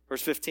 3,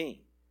 verse 15.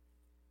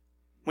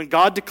 When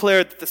God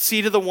declared that the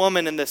seed of the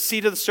woman and the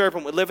seed of the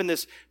serpent would live in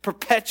this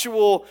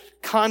perpetual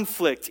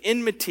conflict,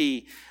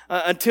 enmity,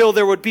 until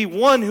there would be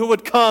one who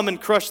would come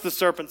and crush the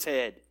serpent's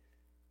head.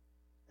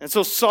 And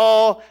so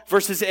Saul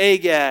versus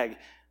Agag,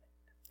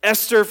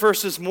 Esther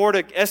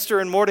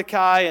and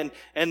Mordecai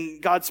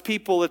and God's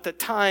people at the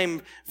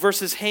time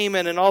versus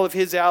Haman and all of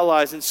his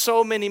allies, and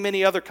so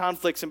many other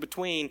conflicts in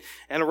between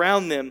and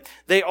around them.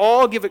 They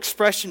all give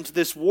expression to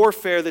this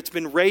warfare that's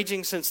been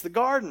raging since the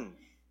garden.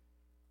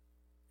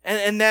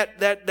 And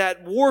that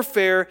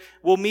warfare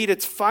did meet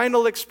its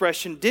final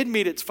expression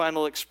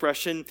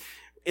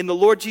in the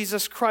Lord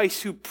Jesus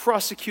Christ, who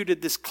prosecuted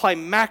this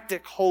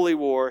climactic holy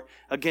war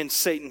against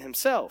Satan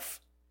himself.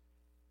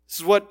 This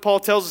is what Paul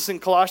tells us in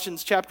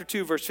Colossians chapter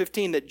 2, verse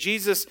 15, that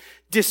Jesus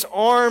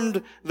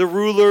disarmed the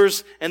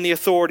rulers and the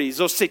authorities,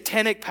 those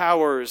satanic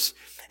powers,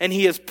 and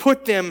He has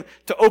put them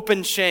to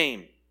open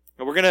shame.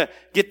 And we're going to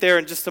get there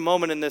in just a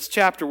moment in this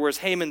chapter, whereas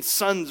Haman's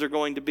sons are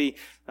going to be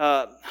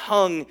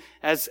hung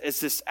as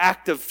this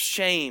act of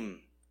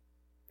shame.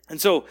 And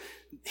so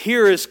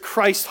here is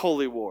Christ's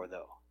holy war,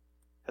 though,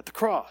 at the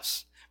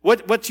cross.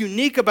 What's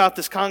unique about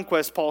this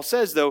conquest, Paul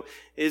says, though,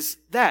 is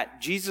that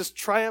Jesus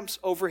triumphs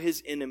over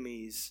His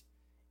enemies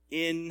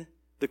in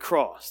the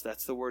cross.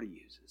 That's the word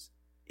he uses.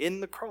 In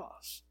the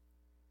cross.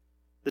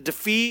 The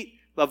defeat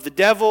of the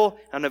devil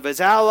and of his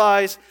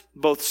allies,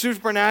 both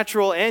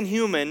supernatural and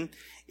human,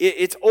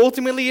 it's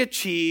ultimately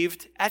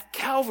achieved at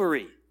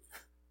Calvary.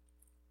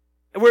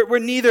 And we're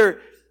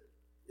neither,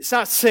 it's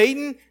not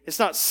Satan, it's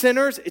not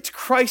sinners, it's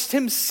Christ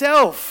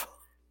Himself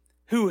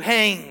who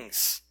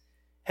hangs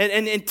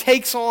and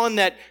takes on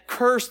that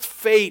cursed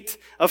fate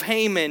of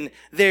Haman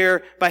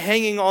there by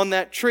hanging on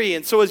that tree.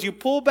 And so as you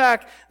pull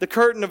back the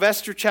curtain of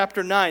Esther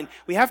chapter 9,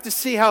 we have to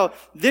see how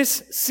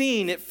this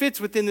scene, it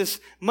fits within this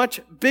much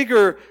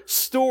bigger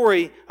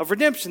story of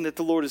redemption that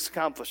the Lord is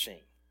accomplishing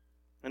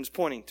and is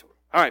pointing to.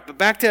 All right, but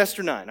back to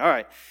Esther 9. All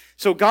right,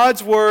 so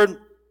God's word,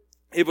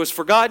 it was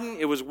forgotten.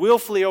 It was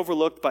willfully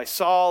overlooked by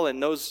Saul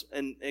and those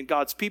and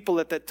God's people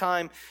at that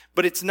time.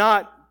 But it's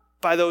not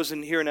by those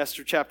in here in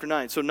Esther chapter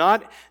 9. So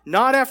not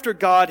after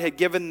God had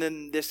given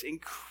them this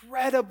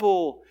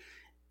incredible,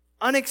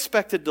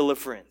 unexpected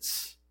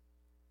deliverance.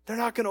 They're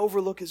not going to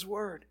overlook His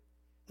word.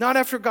 Not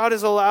after God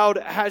has allowed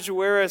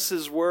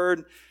Ahasuerus'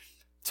 word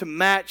to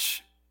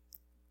match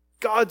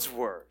God's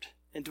word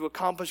and to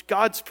accomplish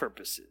God's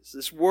purposes.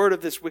 This word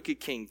of this wicked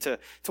king to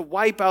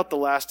wipe out the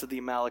last of the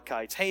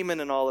Amalekites, Haman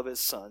and all of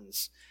his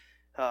sons.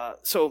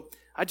 So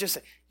I just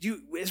say,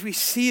 as we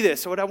see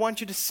this, what I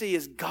want you to see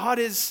is God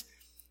is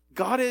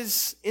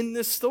in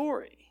this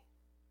story.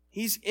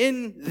 He's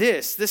in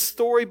this. This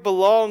story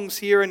belongs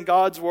here in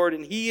God's word,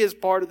 and He is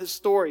part of this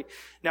story.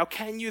 Now,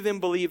 can you then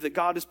believe that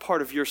God is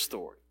part of your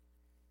story?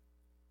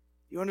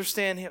 You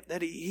understand Him,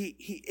 that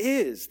He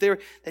is there,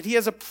 that He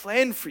has a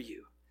plan for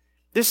you.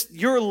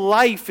 Your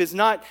life is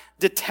not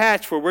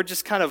detached where we're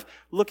just kind of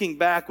looking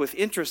back with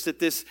interest at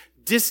this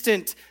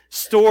distant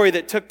story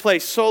that took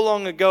place so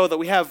long ago that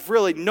we have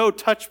really no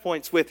touch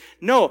points with.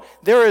 No,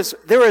 there is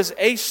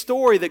a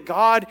story that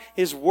God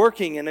is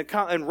working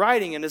and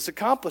writing and is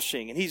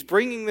accomplishing, and He's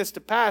bringing this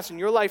to pass, and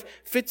your life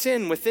fits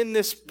in within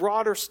this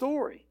broader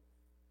story.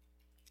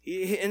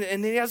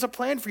 And He has a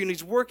plan for you, and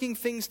He's working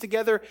things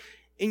together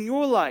in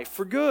your life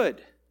for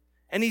good.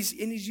 And He's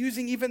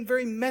using even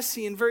very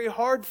messy and very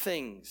hard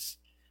things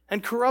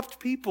and corrupt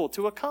people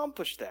to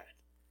accomplish that.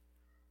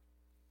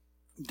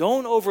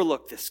 Don't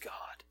overlook this God.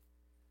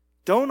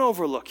 Don't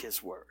overlook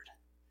His word.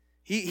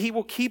 He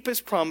will keep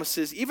His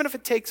promises, even if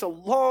it takes a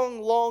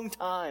long, long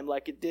time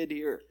like it did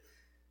here.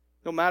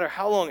 No matter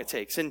how long it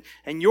takes. And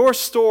your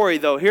story,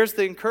 though, here's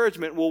the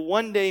encouragement, will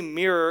one day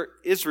mirror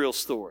Israel's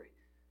story.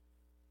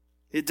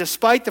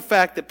 Despite the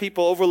fact that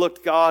people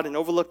overlooked God and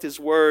overlooked His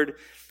word,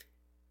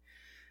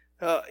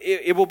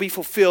 it will be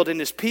fulfilled, and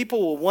His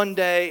people will one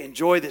day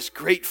enjoy this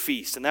great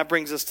feast. And that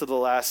brings us to the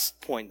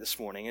last point this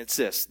morning. It's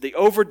this: the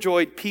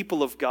overjoyed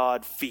people of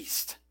God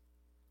feast.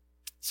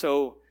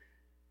 So,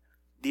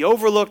 the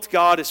overlooked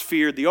God is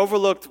feared, the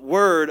overlooked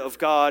word of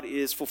God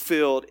is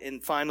fulfilled,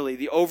 and finally,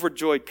 the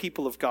overjoyed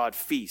people of God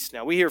feast.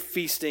 Now, we hear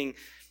feasting,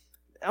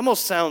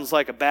 almost sounds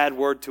like a bad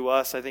word to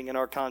us. I think in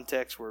our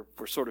context, we're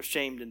sort of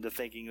shamed into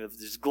thinking of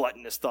these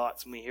gluttonous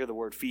thoughts when we hear the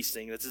word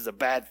feasting. This is a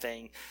bad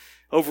thing.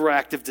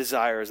 Overactive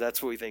desires,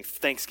 that's what we think.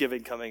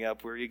 Thanksgiving coming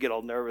up, where you get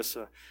all nervous.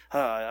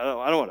 I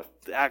don't want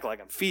to act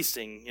like I'm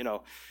feasting,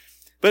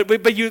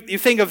 But you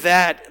think of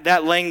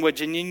that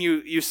language, and then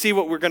you see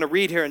what we're going to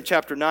read here in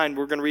chapter 9.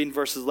 We're going to read in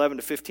verses 11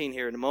 to 15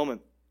 here in a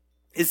moment.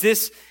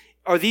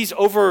 Are these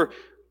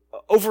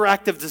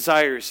overactive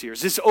desires here?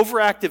 Is this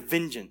overactive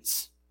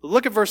vengeance?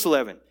 Look at verse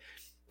 11.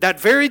 That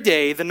very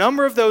day, the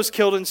number of those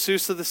killed in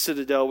Susa the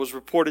citadel was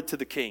reported to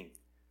the king.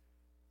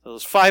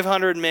 Those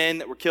 500 men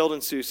that were killed in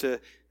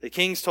Susa, the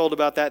king's told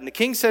about that. And the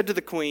king said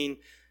to Queen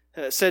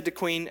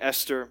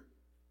Esther,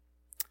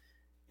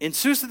 in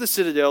Susa the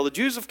citadel, the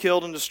Jews have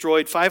killed and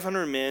destroyed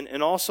 500 men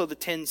and also the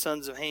 10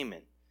 sons of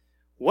Haman.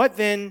 What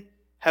then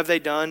have they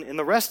done in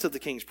the rest of the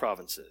king's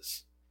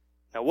provinces?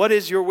 Now what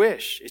is your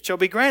wish? It shall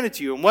be granted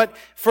to you. And what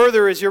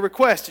further is your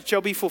request? It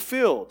shall be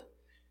fulfilled.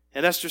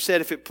 And Esther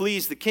said, if it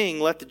please the king,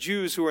 let the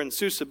Jews who are in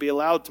Susa be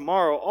allowed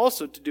tomorrow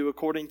also to do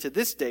according to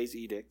this day's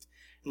edict,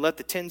 and let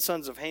the 10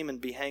 sons of Haman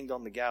be hanged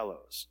on the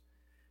gallows.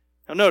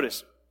 Now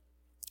notice,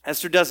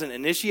 Esther doesn't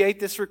initiate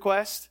this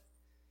request.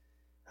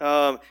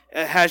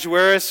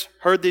 Ahasuerus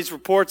heard these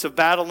reports of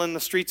battle in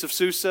the streets of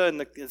Susa and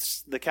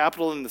the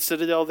capital and the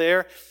citadel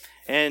there.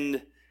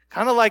 And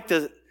kind of like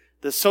the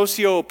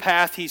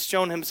sociopath he's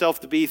shown himself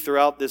to be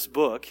throughout this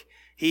book,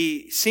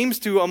 he seems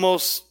to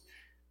almost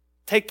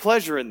take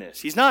pleasure in this.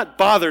 He's not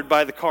bothered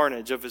by the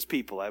carnage of his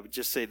people, I would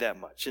just say that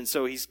much. And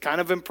so he's kind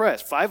of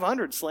impressed.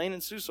 500 slain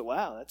in Susa.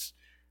 Wow,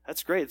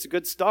 that's great. It's a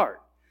good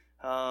start.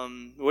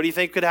 What do you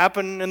think could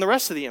happen in the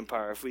rest of the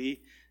empire if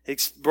we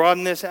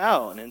broaden this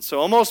out? And so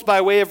almost by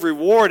way of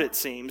reward, it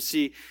seems,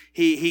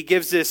 he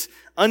gives this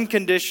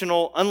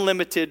unconditional,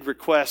 unlimited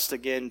request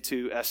again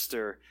to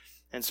Esther.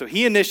 And so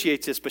he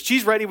initiates this, but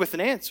she's ready with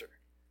an answer.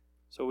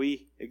 So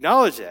we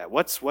acknowledge that.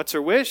 What's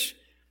her wish?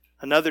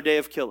 Another day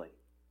of killing.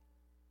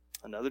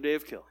 Another day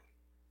of killing.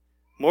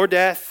 More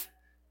death,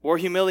 more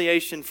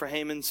humiliation for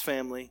Haman's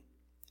family.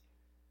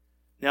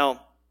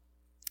 Now,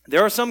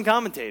 there are some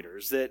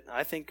commentators that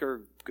I think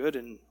are good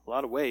in a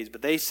lot of ways,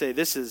 but they say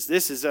this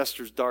is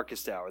Esther's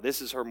darkest hour.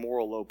 This is her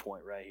moral low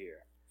point right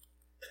here.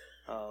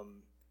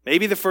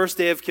 Maybe the first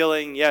day of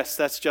killing, yes,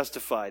 that's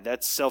justified.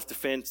 That's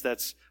self-defense.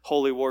 That's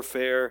holy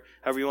warfare,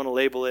 however you want to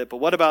label it. But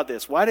what about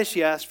this? Why does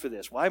she ask for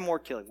this? Why more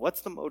killing?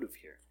 What's the motive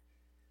here?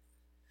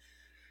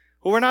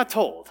 Well, we're not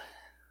told.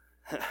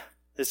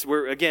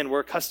 We're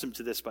accustomed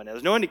to this by now.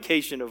 There's no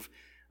indication of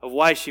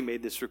why she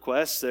made this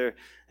request. I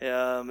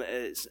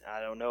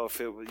don't know if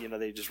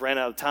they just ran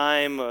out of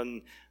time,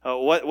 and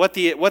what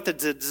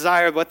the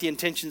desire, what the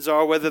intentions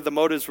are, whether the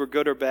motives were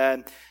good or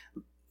bad.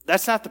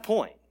 That's not the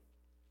point.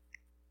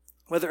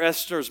 Whether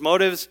Esther's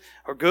motives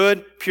are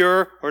good,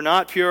 pure, or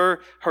not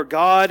pure, her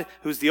God,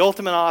 who's the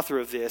ultimate author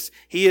of this,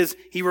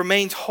 he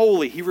remains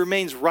holy, he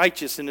remains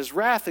righteous in his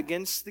wrath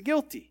against the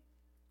guilty.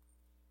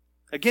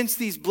 Against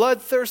these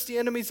bloodthirsty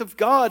enemies of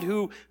God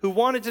who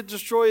wanted to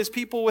destroy his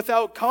people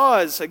without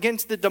cause,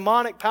 against the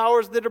demonic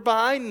powers that are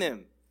behind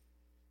them,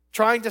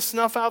 trying to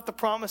snuff out the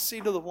promised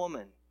seed of the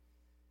woman.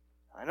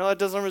 I know that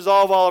doesn't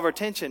resolve all of our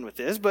tension with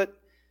this, but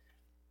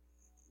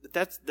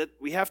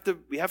we have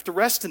to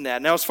rest in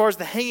that. Now, as far as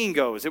the hanging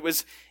goes, it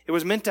was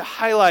meant to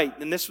highlight,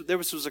 and this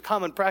was a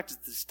common practice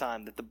at this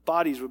time, that the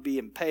bodies would be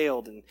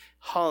impaled and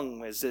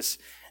hung as this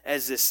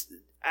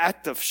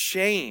act of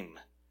shame.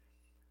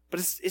 But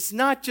it's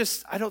not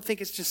just, I don't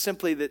think it's just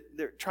simply that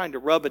they're trying to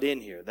rub it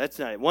in here. That's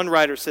not it. One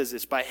writer says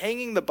this: by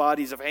hanging the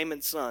bodies of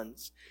Haman's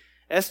sons,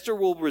 Esther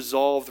will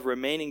resolve the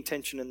remaining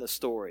tension in the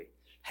story.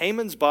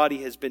 Haman's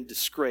body has been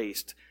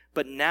disgraced,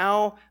 but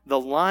now the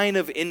line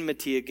of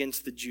enmity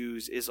against the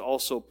Jews is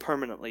also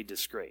permanently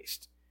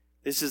disgraced.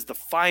 This is the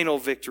final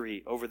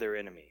victory over their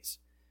enemies.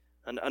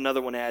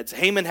 Another one adds,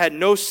 Haman had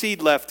no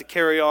seed left to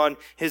carry on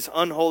his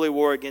unholy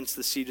war against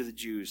the seed of the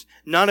Jews.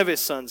 None of his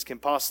sons can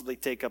possibly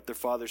take up their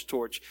father's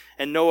torch,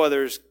 and no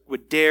others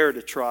would dare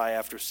to try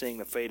after seeing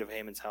the fate of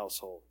Haman's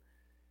household.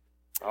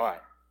 All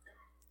right.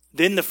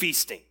 Then the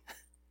feasting.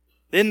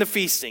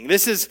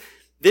 This is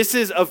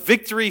a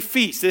victory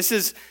feast.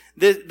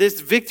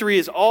 This victory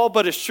is all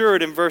but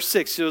assured in verse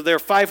 6. So there are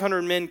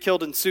 500 men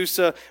killed in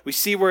Susa. We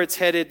see where it's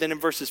headed. Then in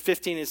verses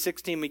 15 and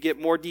 16, we get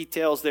more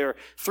details. There are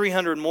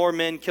 300 more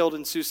men killed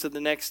in Susa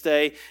the next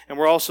day. And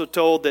we're also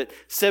told that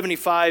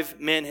 75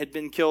 men had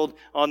been killed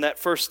on that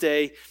first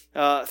day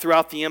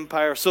throughout the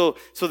empire. So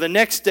the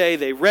next day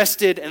they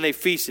rested and they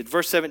feasted.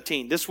 Verse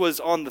 17, this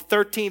was on the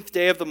 13th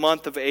day of the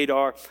month of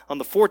Adar. On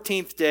the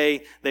 14th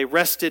day they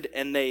rested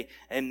and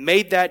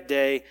made that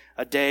day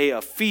a day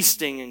of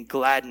feasting and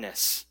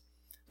gladness.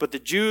 But the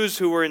Jews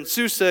who were in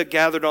Susa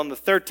gathered on the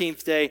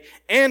 13th day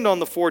and on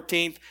the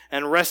 14th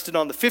and rested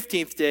on the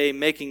 15th day,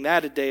 making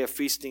that a day of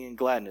feasting and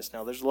gladness.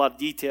 Now, there's a lot of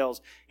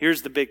details.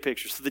 Here's the big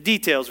picture. So the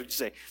details, would you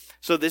say?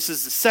 So this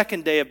is the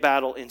second day of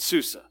battle in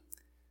Susa.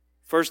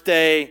 First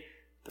day,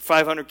 the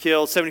 500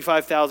 killed,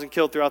 75,000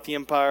 killed throughout the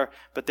empire,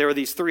 but there were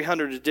these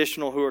 300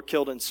 additional who were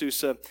killed in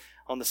Susa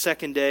on the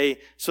second day.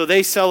 So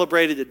they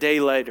celebrated a day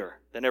later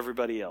than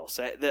everybody else.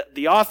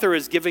 The author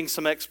is giving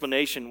some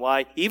explanation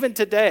why, even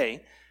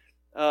today,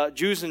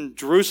 Jews in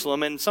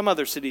Jerusalem and some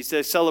other cities,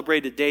 they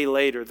celebrate a day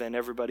later than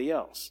everybody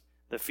else,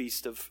 the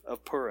Feast of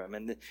Purim.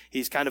 And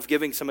he's kind of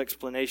giving some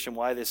explanation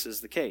why this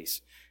is the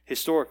case,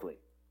 historically.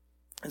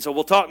 And so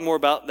we'll talk more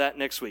about that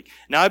next week.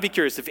 Now, I'd be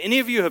curious, if any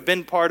of you have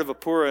been part of a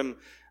Purim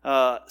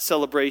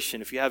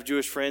celebration, if you have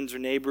Jewish friends or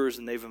neighbors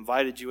and they've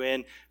invited you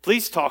in,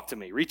 please talk to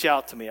me. Reach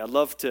out to me. I'd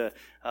love to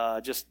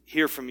just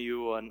hear from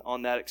you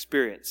on that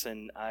experience.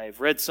 And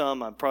I've read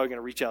some. I'm probably going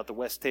to reach out to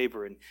Wes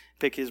Tabor and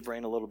pick his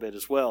brain a little bit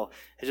as well,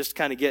 and just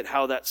kind of get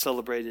how that's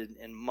celebrated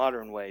in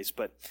modern ways.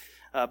 But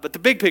the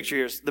big picture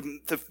here is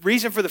the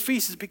reason for the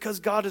feast is because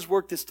God has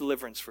worked this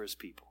deliverance for his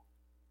people.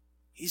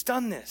 He's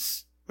done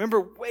this.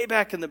 Remember way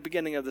back in the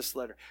beginning of this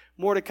letter,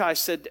 Mordecai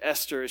said to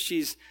Esther as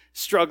she's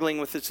struggling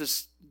with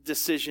this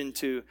decision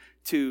to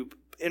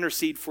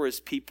intercede for his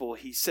people,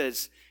 he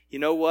says, you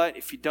know what,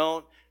 if you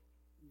don't,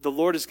 the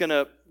Lord is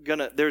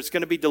there's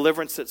going to be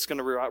deliverance that's going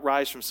to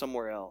rise from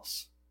somewhere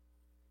else.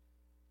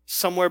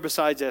 Somewhere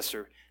besides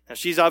Esther. Now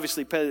she's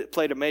obviously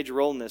played a major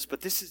role in this,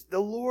 but the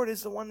Lord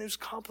is the one who's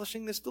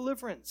accomplishing this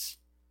deliverance.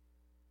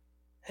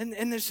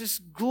 And there's this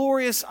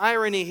glorious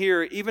irony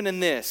here, even in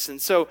this.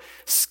 And so,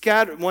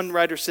 one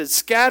writer says,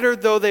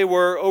 scattered though they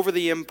were over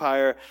the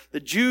empire, the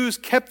Jews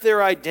kept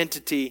their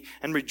identity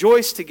and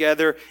rejoiced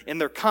together in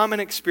their common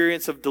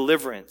experience of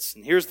deliverance.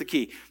 And here's the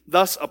key.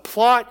 Thus, a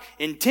plot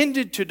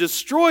intended to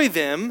destroy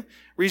them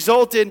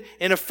resulted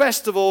in a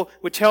festival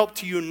which helped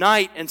to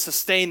unite and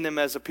sustain them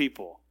as a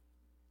people.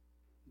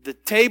 The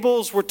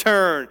tables were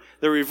turned.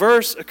 The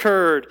reverse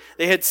occurred.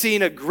 They had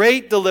seen a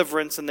great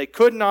deliverance and they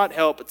could not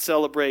help but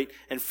celebrate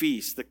and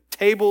feast. The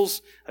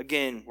tables,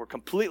 again, were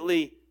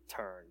completely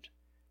turned.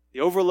 The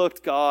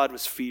overlooked God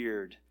was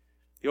feared.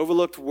 The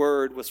overlooked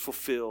word was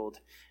fulfilled.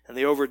 And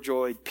the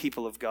overjoyed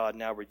people of God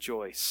now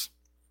rejoice.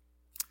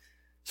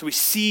 So we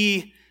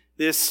see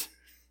this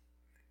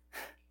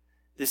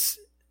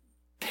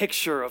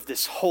picture of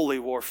this holy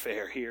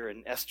warfare here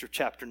in Esther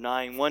chapter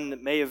 9, one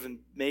that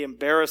may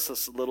embarrass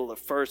us a little at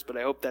first, but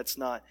I hope that's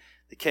not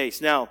the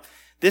case. Now,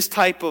 this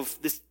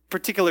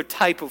particular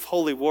type of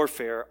holy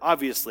warfare,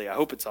 obviously, I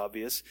hope it's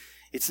obvious,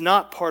 it's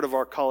not part of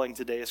our calling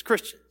today as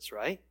Christians,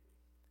 right?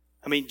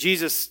 I mean,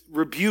 Jesus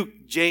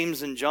rebuked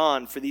James and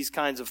John for these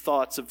kinds of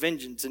thoughts of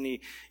vengeance, and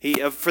he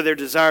for their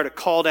desire to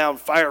call down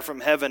fire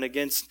from heaven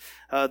against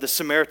the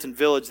Samaritan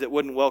village that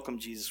wouldn't welcome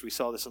Jesus. We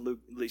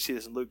see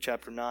this in Luke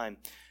chapter 9.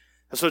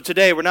 So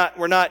today we're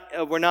not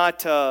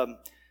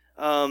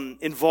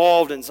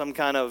involved in some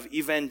kind of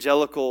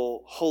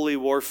evangelical holy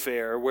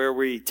warfare where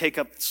we take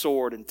up the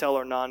sword and tell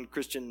our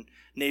non-Christian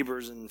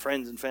neighbors and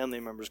friends and family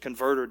members,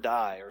 convert or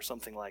die, or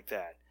something like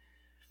that.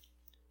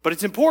 But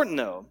it's important,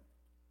 though.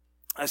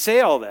 I say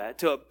all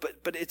that,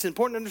 but it's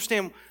important to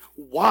understand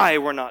why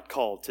we're not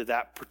called to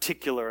that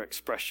particular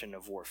expression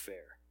of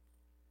warfare.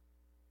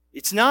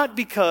 It's not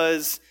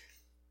because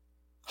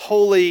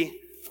holy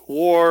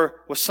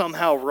war was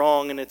somehow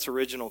wrong in its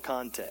original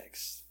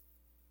context.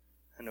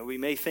 I know we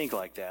may think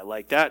like that.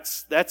 Like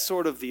that's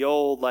sort of the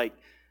old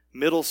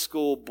middle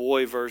school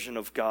boy version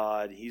of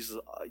God. He's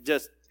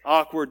just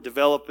awkward,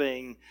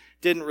 developing,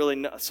 didn't really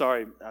know.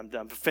 Sorry, I'm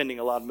offending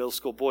a lot of middle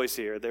school boys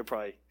here. They're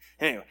probably,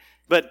 anyway.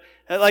 But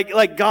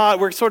like God,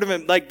 we're sort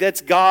of like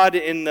that's God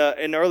in the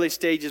early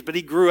stages, but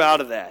he grew out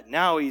of that.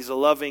 Now he's a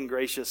loving,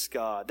 gracious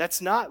God.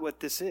 That's not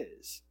what this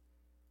is.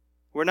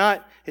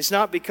 It's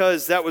not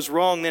because that was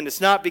wrong then.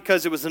 It's not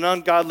because it was an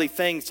ungodly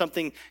thing,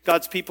 something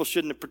God's people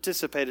shouldn't have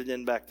participated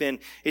in back then.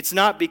 It's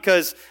not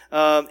because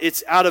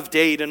it's out of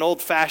date and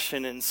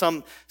old-fashioned and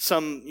some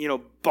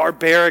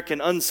barbaric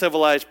and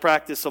uncivilized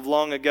practice of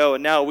long ago.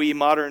 And now we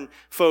modern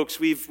folks,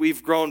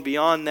 we've grown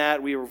beyond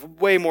that. We are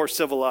way more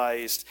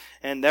civilized,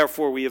 and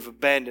therefore we have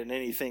abandoned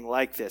anything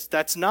like this.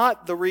 That's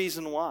not the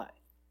reason why.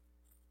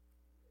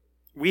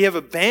 We have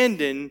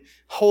abandoned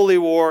holy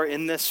war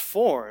in this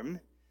form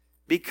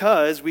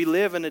because we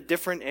live in a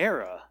different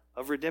era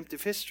of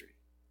redemptive history.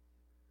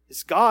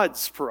 It's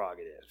God's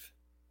prerogative.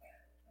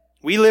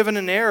 We live in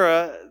an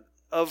era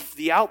of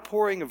the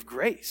outpouring of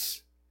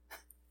grace,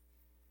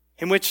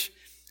 in which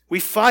we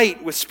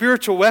fight with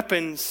spiritual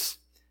weapons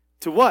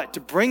to what?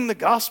 To bring the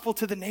gospel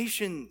to the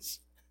nations.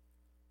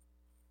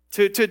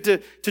 To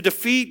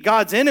defeat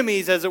God's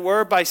enemies, as it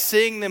were, by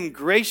seeing them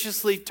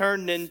graciously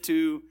turned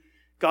into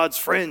God's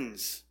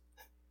friends.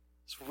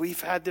 So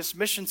we've had this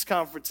missions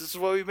conference. This is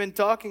what we've been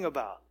talking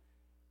about.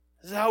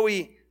 This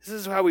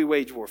is how we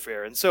wage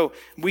warfare. And so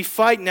we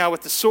fight now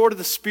with the sword of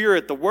the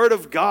Spirit, the Word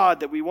of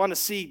God that we want to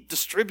see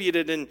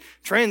distributed and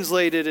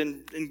translated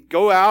and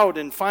go out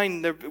and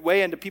find their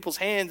way into people's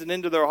hands and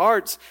into their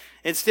hearts.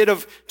 Instead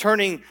of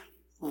turning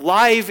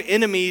live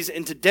enemies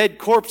into dead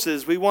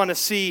corpses, we want to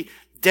see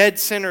dead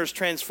sinners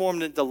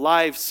transformed into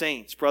live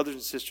saints, brothers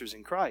and sisters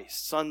in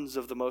Christ, sons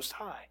of the Most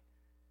High.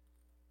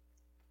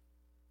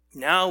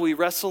 Now we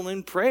wrestle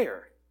in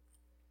prayer,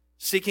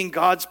 seeking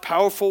God's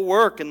powerful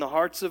work in the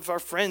hearts of our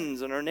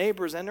friends and our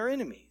neighbors and our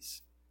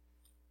enemies.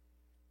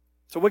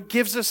 So what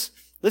gives us,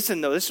 listen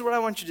though, this is what I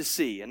want you to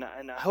see, and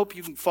I hope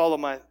you can follow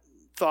my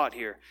thought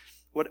here.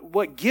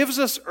 What gives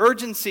us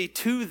urgency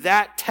to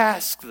that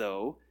task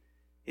though,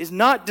 is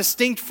not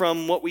distinct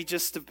from what we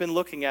just have been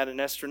looking at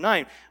in Esther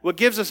 9. What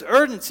gives us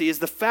urgency is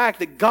the fact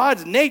that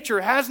God's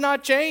nature has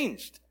not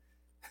changed.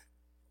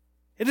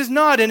 It is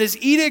not, and his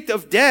edict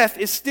of death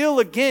is still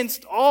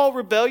against all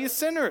rebellious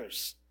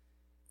sinners.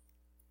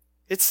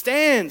 It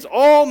stands.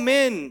 All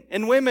men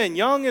and women,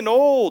 young and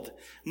old,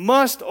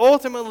 must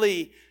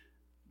ultimately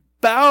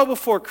bow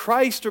before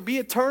Christ or be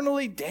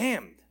eternally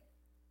damned.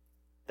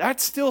 That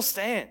still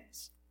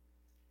stands.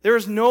 There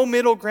is no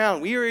middle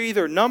ground. We are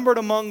either numbered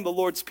among the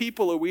Lord's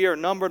people or we are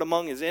numbered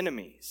among his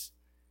enemies.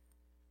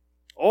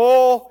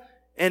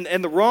 And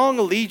the wrong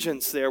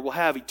allegiance there will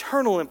have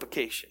eternal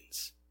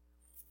implications.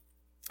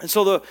 And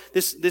so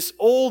this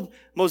old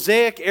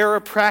Mosaic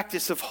era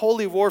practice of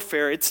holy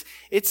warfare, it's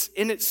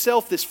in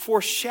itself this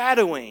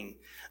foreshadowing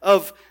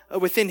of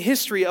within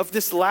history of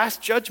this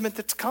last judgment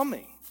that's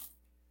coming.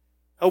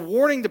 A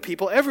warning to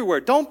people everywhere.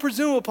 Don't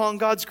presume upon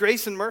God's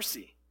grace and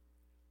mercy.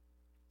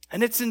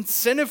 And it's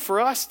incentive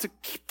for us to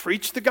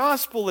preach the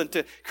gospel and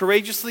to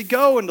courageously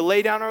go and to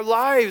lay down our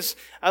lives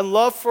and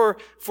love for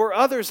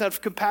others,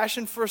 have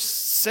compassion for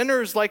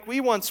sinners like we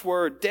once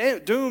were,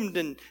 doomed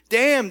and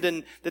damned,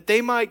 and that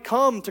they might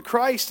come to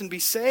Christ and be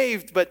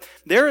saved. But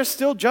there is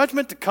still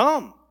judgment to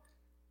come.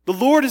 The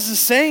Lord is the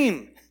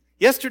same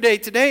yesterday,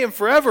 today, and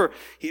forever.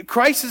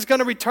 Christ is going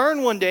to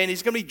return one day, and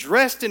he's going to be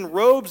dressed in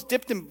robes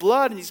dipped in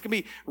blood, and he's going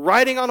to be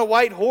riding on a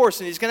white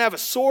horse, and he's going to have a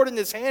sword in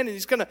his hand, and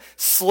he's going to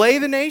slay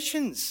the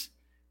nations.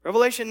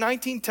 Revelation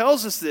 19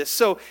 tells us this.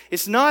 So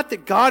it's not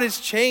that God has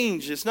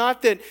changed. It's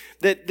not that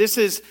this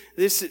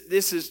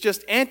is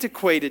just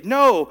antiquated.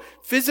 No,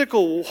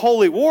 physical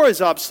holy war is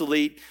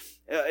obsolete,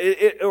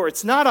 or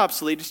it's not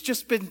obsolete. It's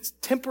just been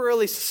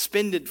temporarily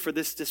suspended for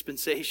this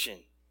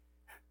dispensation.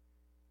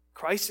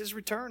 Christ is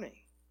returning.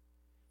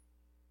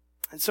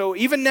 And so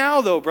even now,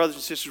 though, brothers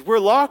and sisters,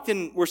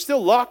 we're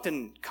still locked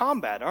in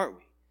combat, aren't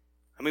we?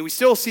 I mean, we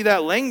still see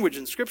that language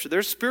in Scripture.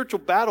 There's spiritual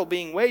battle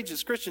being waged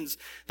as Christians.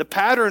 The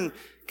pattern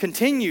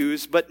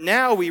continues, but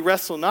now we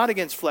wrestle not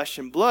against flesh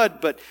and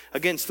blood, but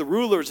against the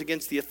rulers,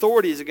 against the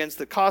authorities, against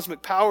the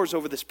cosmic powers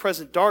over this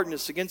present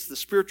darkness, against the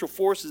spiritual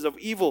forces of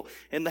evil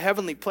in the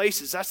heavenly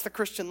places. That's the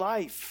Christian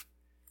life.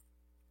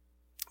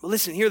 But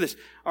listen, hear this.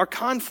 Our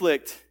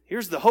conflict,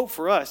 here's the hope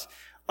for us.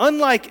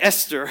 Unlike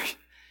Esther,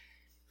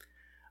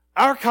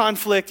 our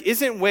conflict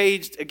isn't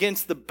waged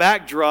against the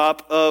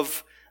backdrop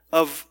of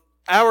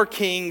our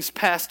king's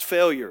past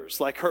failures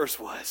like hers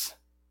was.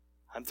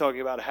 I'm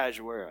talking about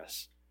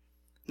Ahasuerus.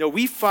 No,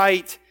 we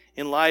fight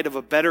in light of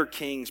a better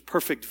king's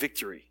perfect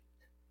victory.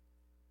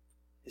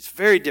 It's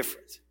very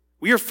different.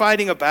 We are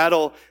fighting a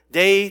battle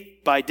day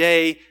by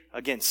day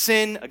against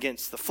sin,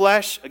 against the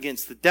flesh,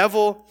 against the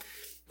devil,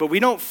 but we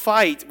don't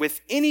fight with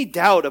any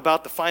doubt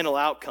about the final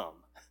outcome.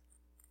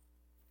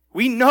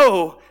 We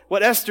know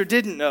what Esther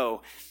didn't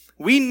know.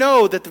 We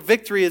know that the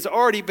victory has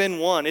already been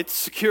won. It's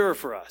secure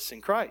for us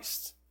in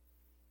Christ.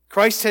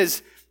 Christ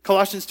has,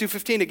 Colossians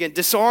 2:15 again,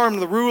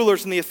 disarmed the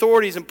rulers and the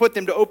authorities and put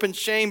them to open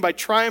shame by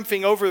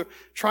triumphing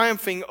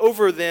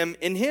over them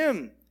in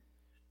Him.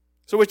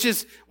 So which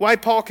is why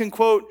Paul can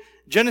quote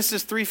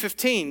Genesis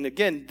 3:15,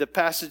 again, the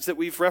passage that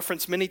we've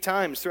referenced many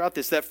times throughout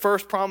this, that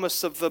first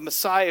promise of the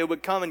Messiah who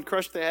would come and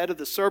crush the head of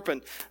the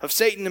serpent, of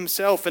Satan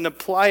himself, and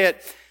apply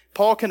it.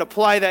 Paul can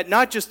apply that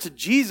not just to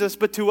Jesus,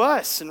 but to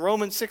us in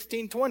Romans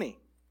 16:20.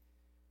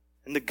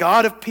 And the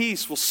God of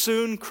peace will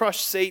soon crush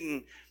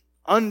Satan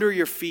under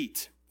your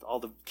feet. All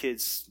the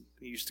kids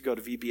who used to go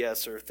to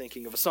VBS are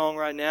thinking of a song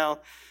right now.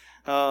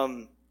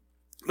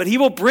 But he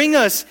will bring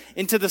us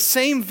into the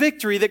same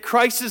victory that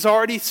Christ has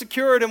already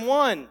secured and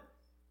won.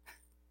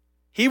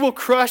 He will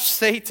crush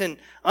Satan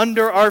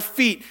under our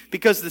feet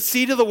because the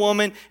seed of the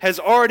woman has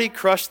already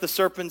crushed the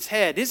serpent's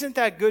head. Isn't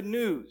that good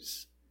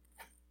news?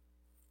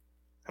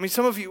 I mean,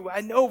 some of you,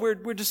 I know we're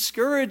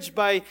discouraged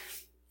by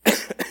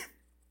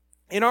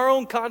in our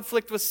own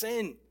conflict with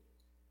sin.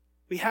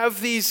 We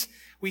have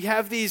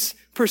these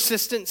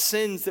persistent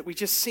sins that we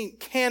just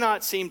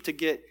cannot seem to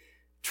get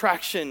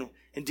traction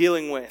in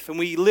dealing with. And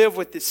we live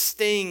with this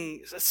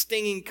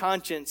stinging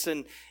conscience,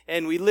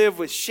 and we live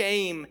with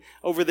shame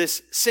over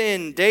this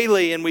sin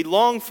daily, and we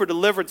long for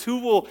deliverance. Who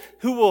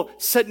will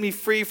set me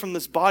free from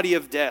this body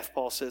of death,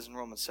 Paul says in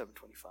Romans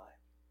 7:25.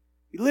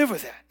 We live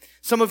with that.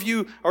 Some of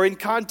you are in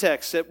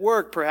context at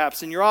work,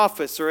 perhaps in your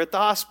office or at the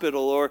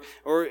hospital,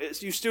 or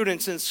you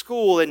students in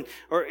school,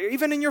 or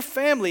even in your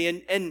family,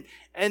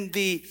 and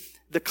the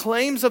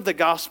claims of the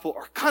gospel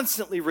are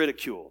constantly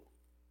ridiculed.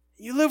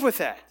 You live with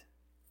that.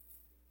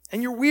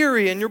 And you're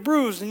weary and you're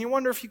bruised and you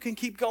wonder if you can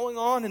keep going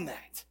on in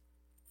that.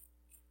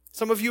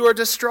 Some of you are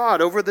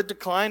distraught over the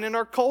decline in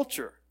our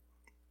culture.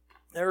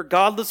 There are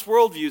godless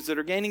worldviews that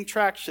are gaining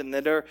traction,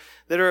 and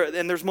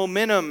there's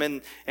momentum,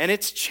 and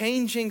it's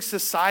changing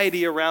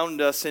society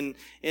around us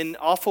in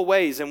awful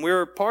ways, and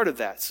we're part of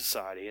that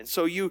society. And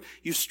so you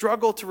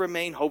struggle to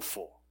remain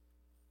hopeful.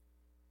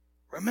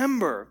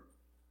 Remember,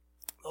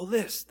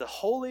 the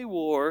holy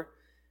war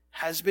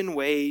has been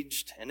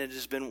waged and it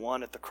has been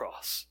won at the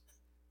cross.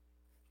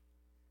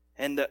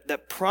 And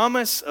that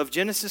promise of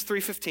Genesis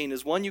 3:15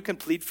 is one you can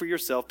plead for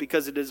yourself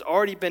because it has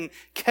already been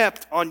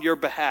kept on your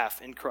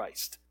behalf in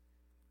Christ.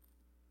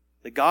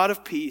 The God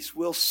of peace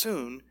will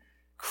soon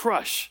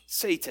crush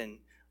Satan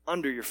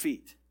under your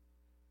feet.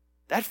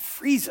 That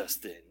frees us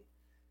then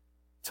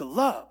to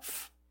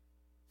love,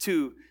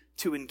 to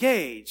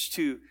engage,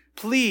 to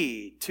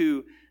plead,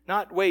 to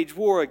not wage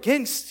war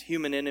against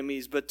human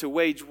enemies, but to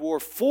wage war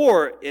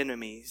for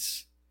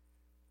enemies.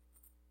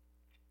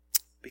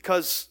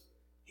 Because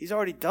He's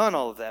already done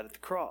all of that at the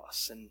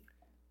cross, and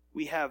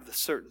we have the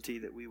certainty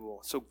that we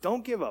will. So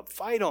don't give up.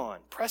 Fight on.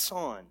 Press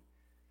on.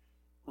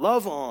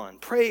 Love on.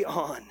 Pray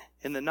on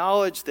in the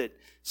knowledge that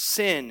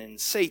sin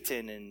and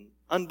Satan and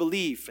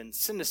unbelief and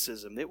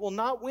cynicism, it will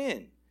not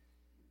win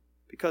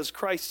because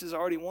Christ has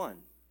already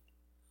won.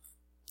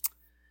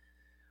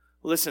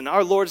 Listen,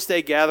 our Lord's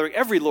Day gathering,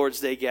 every Lord's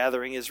Day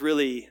gathering is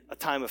really a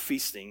time of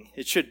feasting.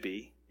 It should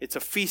be. It's a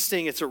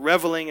feasting, it's a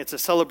reveling, it's a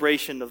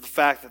celebration of the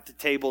fact that the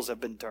tables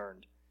have been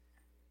turned.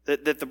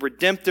 That the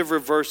redemptive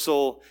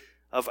reversal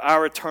of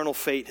our eternal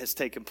fate has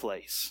taken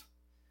place.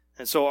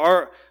 And so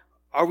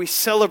are we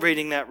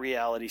celebrating that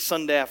reality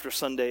Sunday after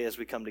Sunday as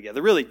we come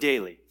together? Really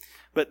daily.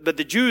 But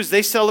the Jews,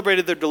 they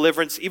celebrated their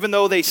deliverance even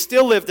though they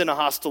still lived in a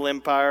hostile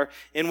empire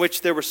in which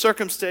there were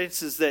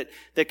circumstances that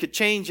could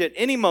change at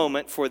any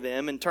moment for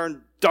them and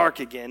turn dark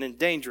again and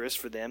dangerous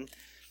for them.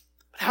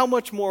 But how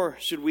much more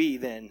should we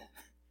then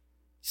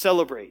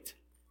celebrate?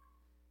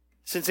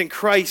 Since in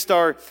Christ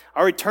our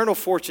eternal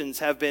fortunes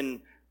have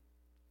been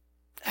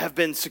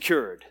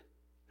secured.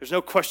 There's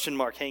no question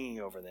mark hanging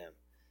over them.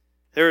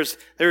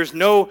 There's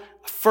no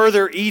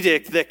further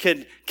edict that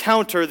could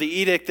counter the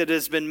edict that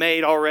has been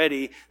made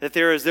already, that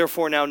there is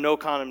therefore now no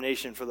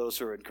condemnation for those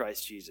who are in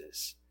Christ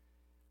Jesus.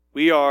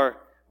 We are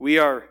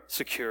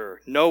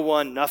secure.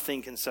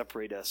 Nothing can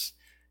separate us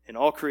in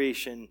all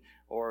creation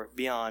or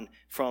beyond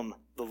from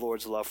the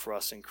Lord's love for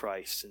us in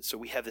Christ. And so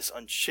we have this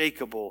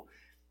unshakable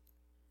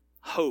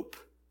hope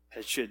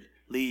that should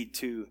lead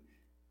to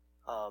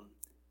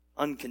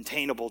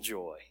uncontainable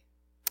joy.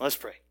 Let's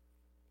pray.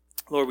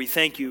 Lord, we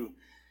thank you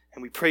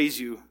and we praise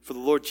you for the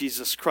Lord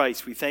Jesus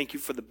Christ. We thank you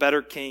for the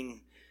better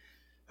King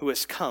who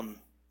has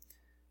come.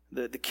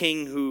 The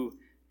King who,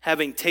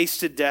 having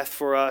tasted death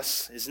for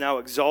us, is now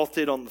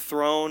exalted on the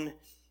throne,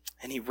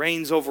 and He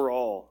reigns over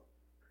all.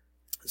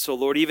 And so,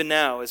 Lord, even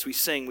now as we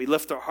sing, we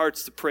lift our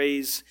hearts to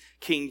praise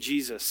King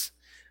Jesus.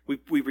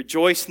 We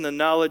rejoice in the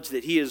knowledge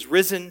that He is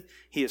risen,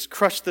 He has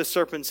crushed the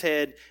serpent's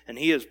head, and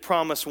He has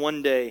promised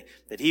one day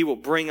that He will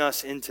bring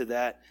us into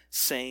that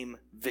same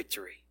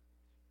victory.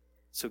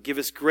 So give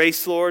us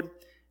grace, Lord,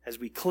 as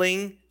we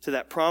cling to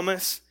that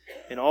promise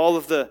in all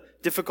of the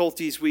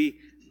difficulties we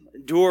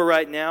endure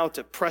right now,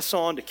 to press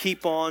on, to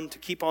keep on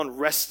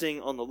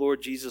resting on the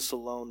Lord Jesus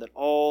alone, that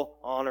all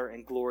honor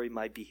and glory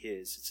might be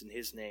His. It's in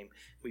His name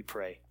we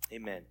pray.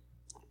 Amen.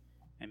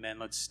 Amen.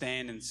 Let's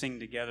stand and sing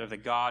together. The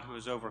God who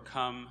has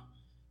overcome,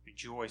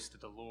 rejoice that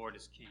the Lord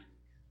is King.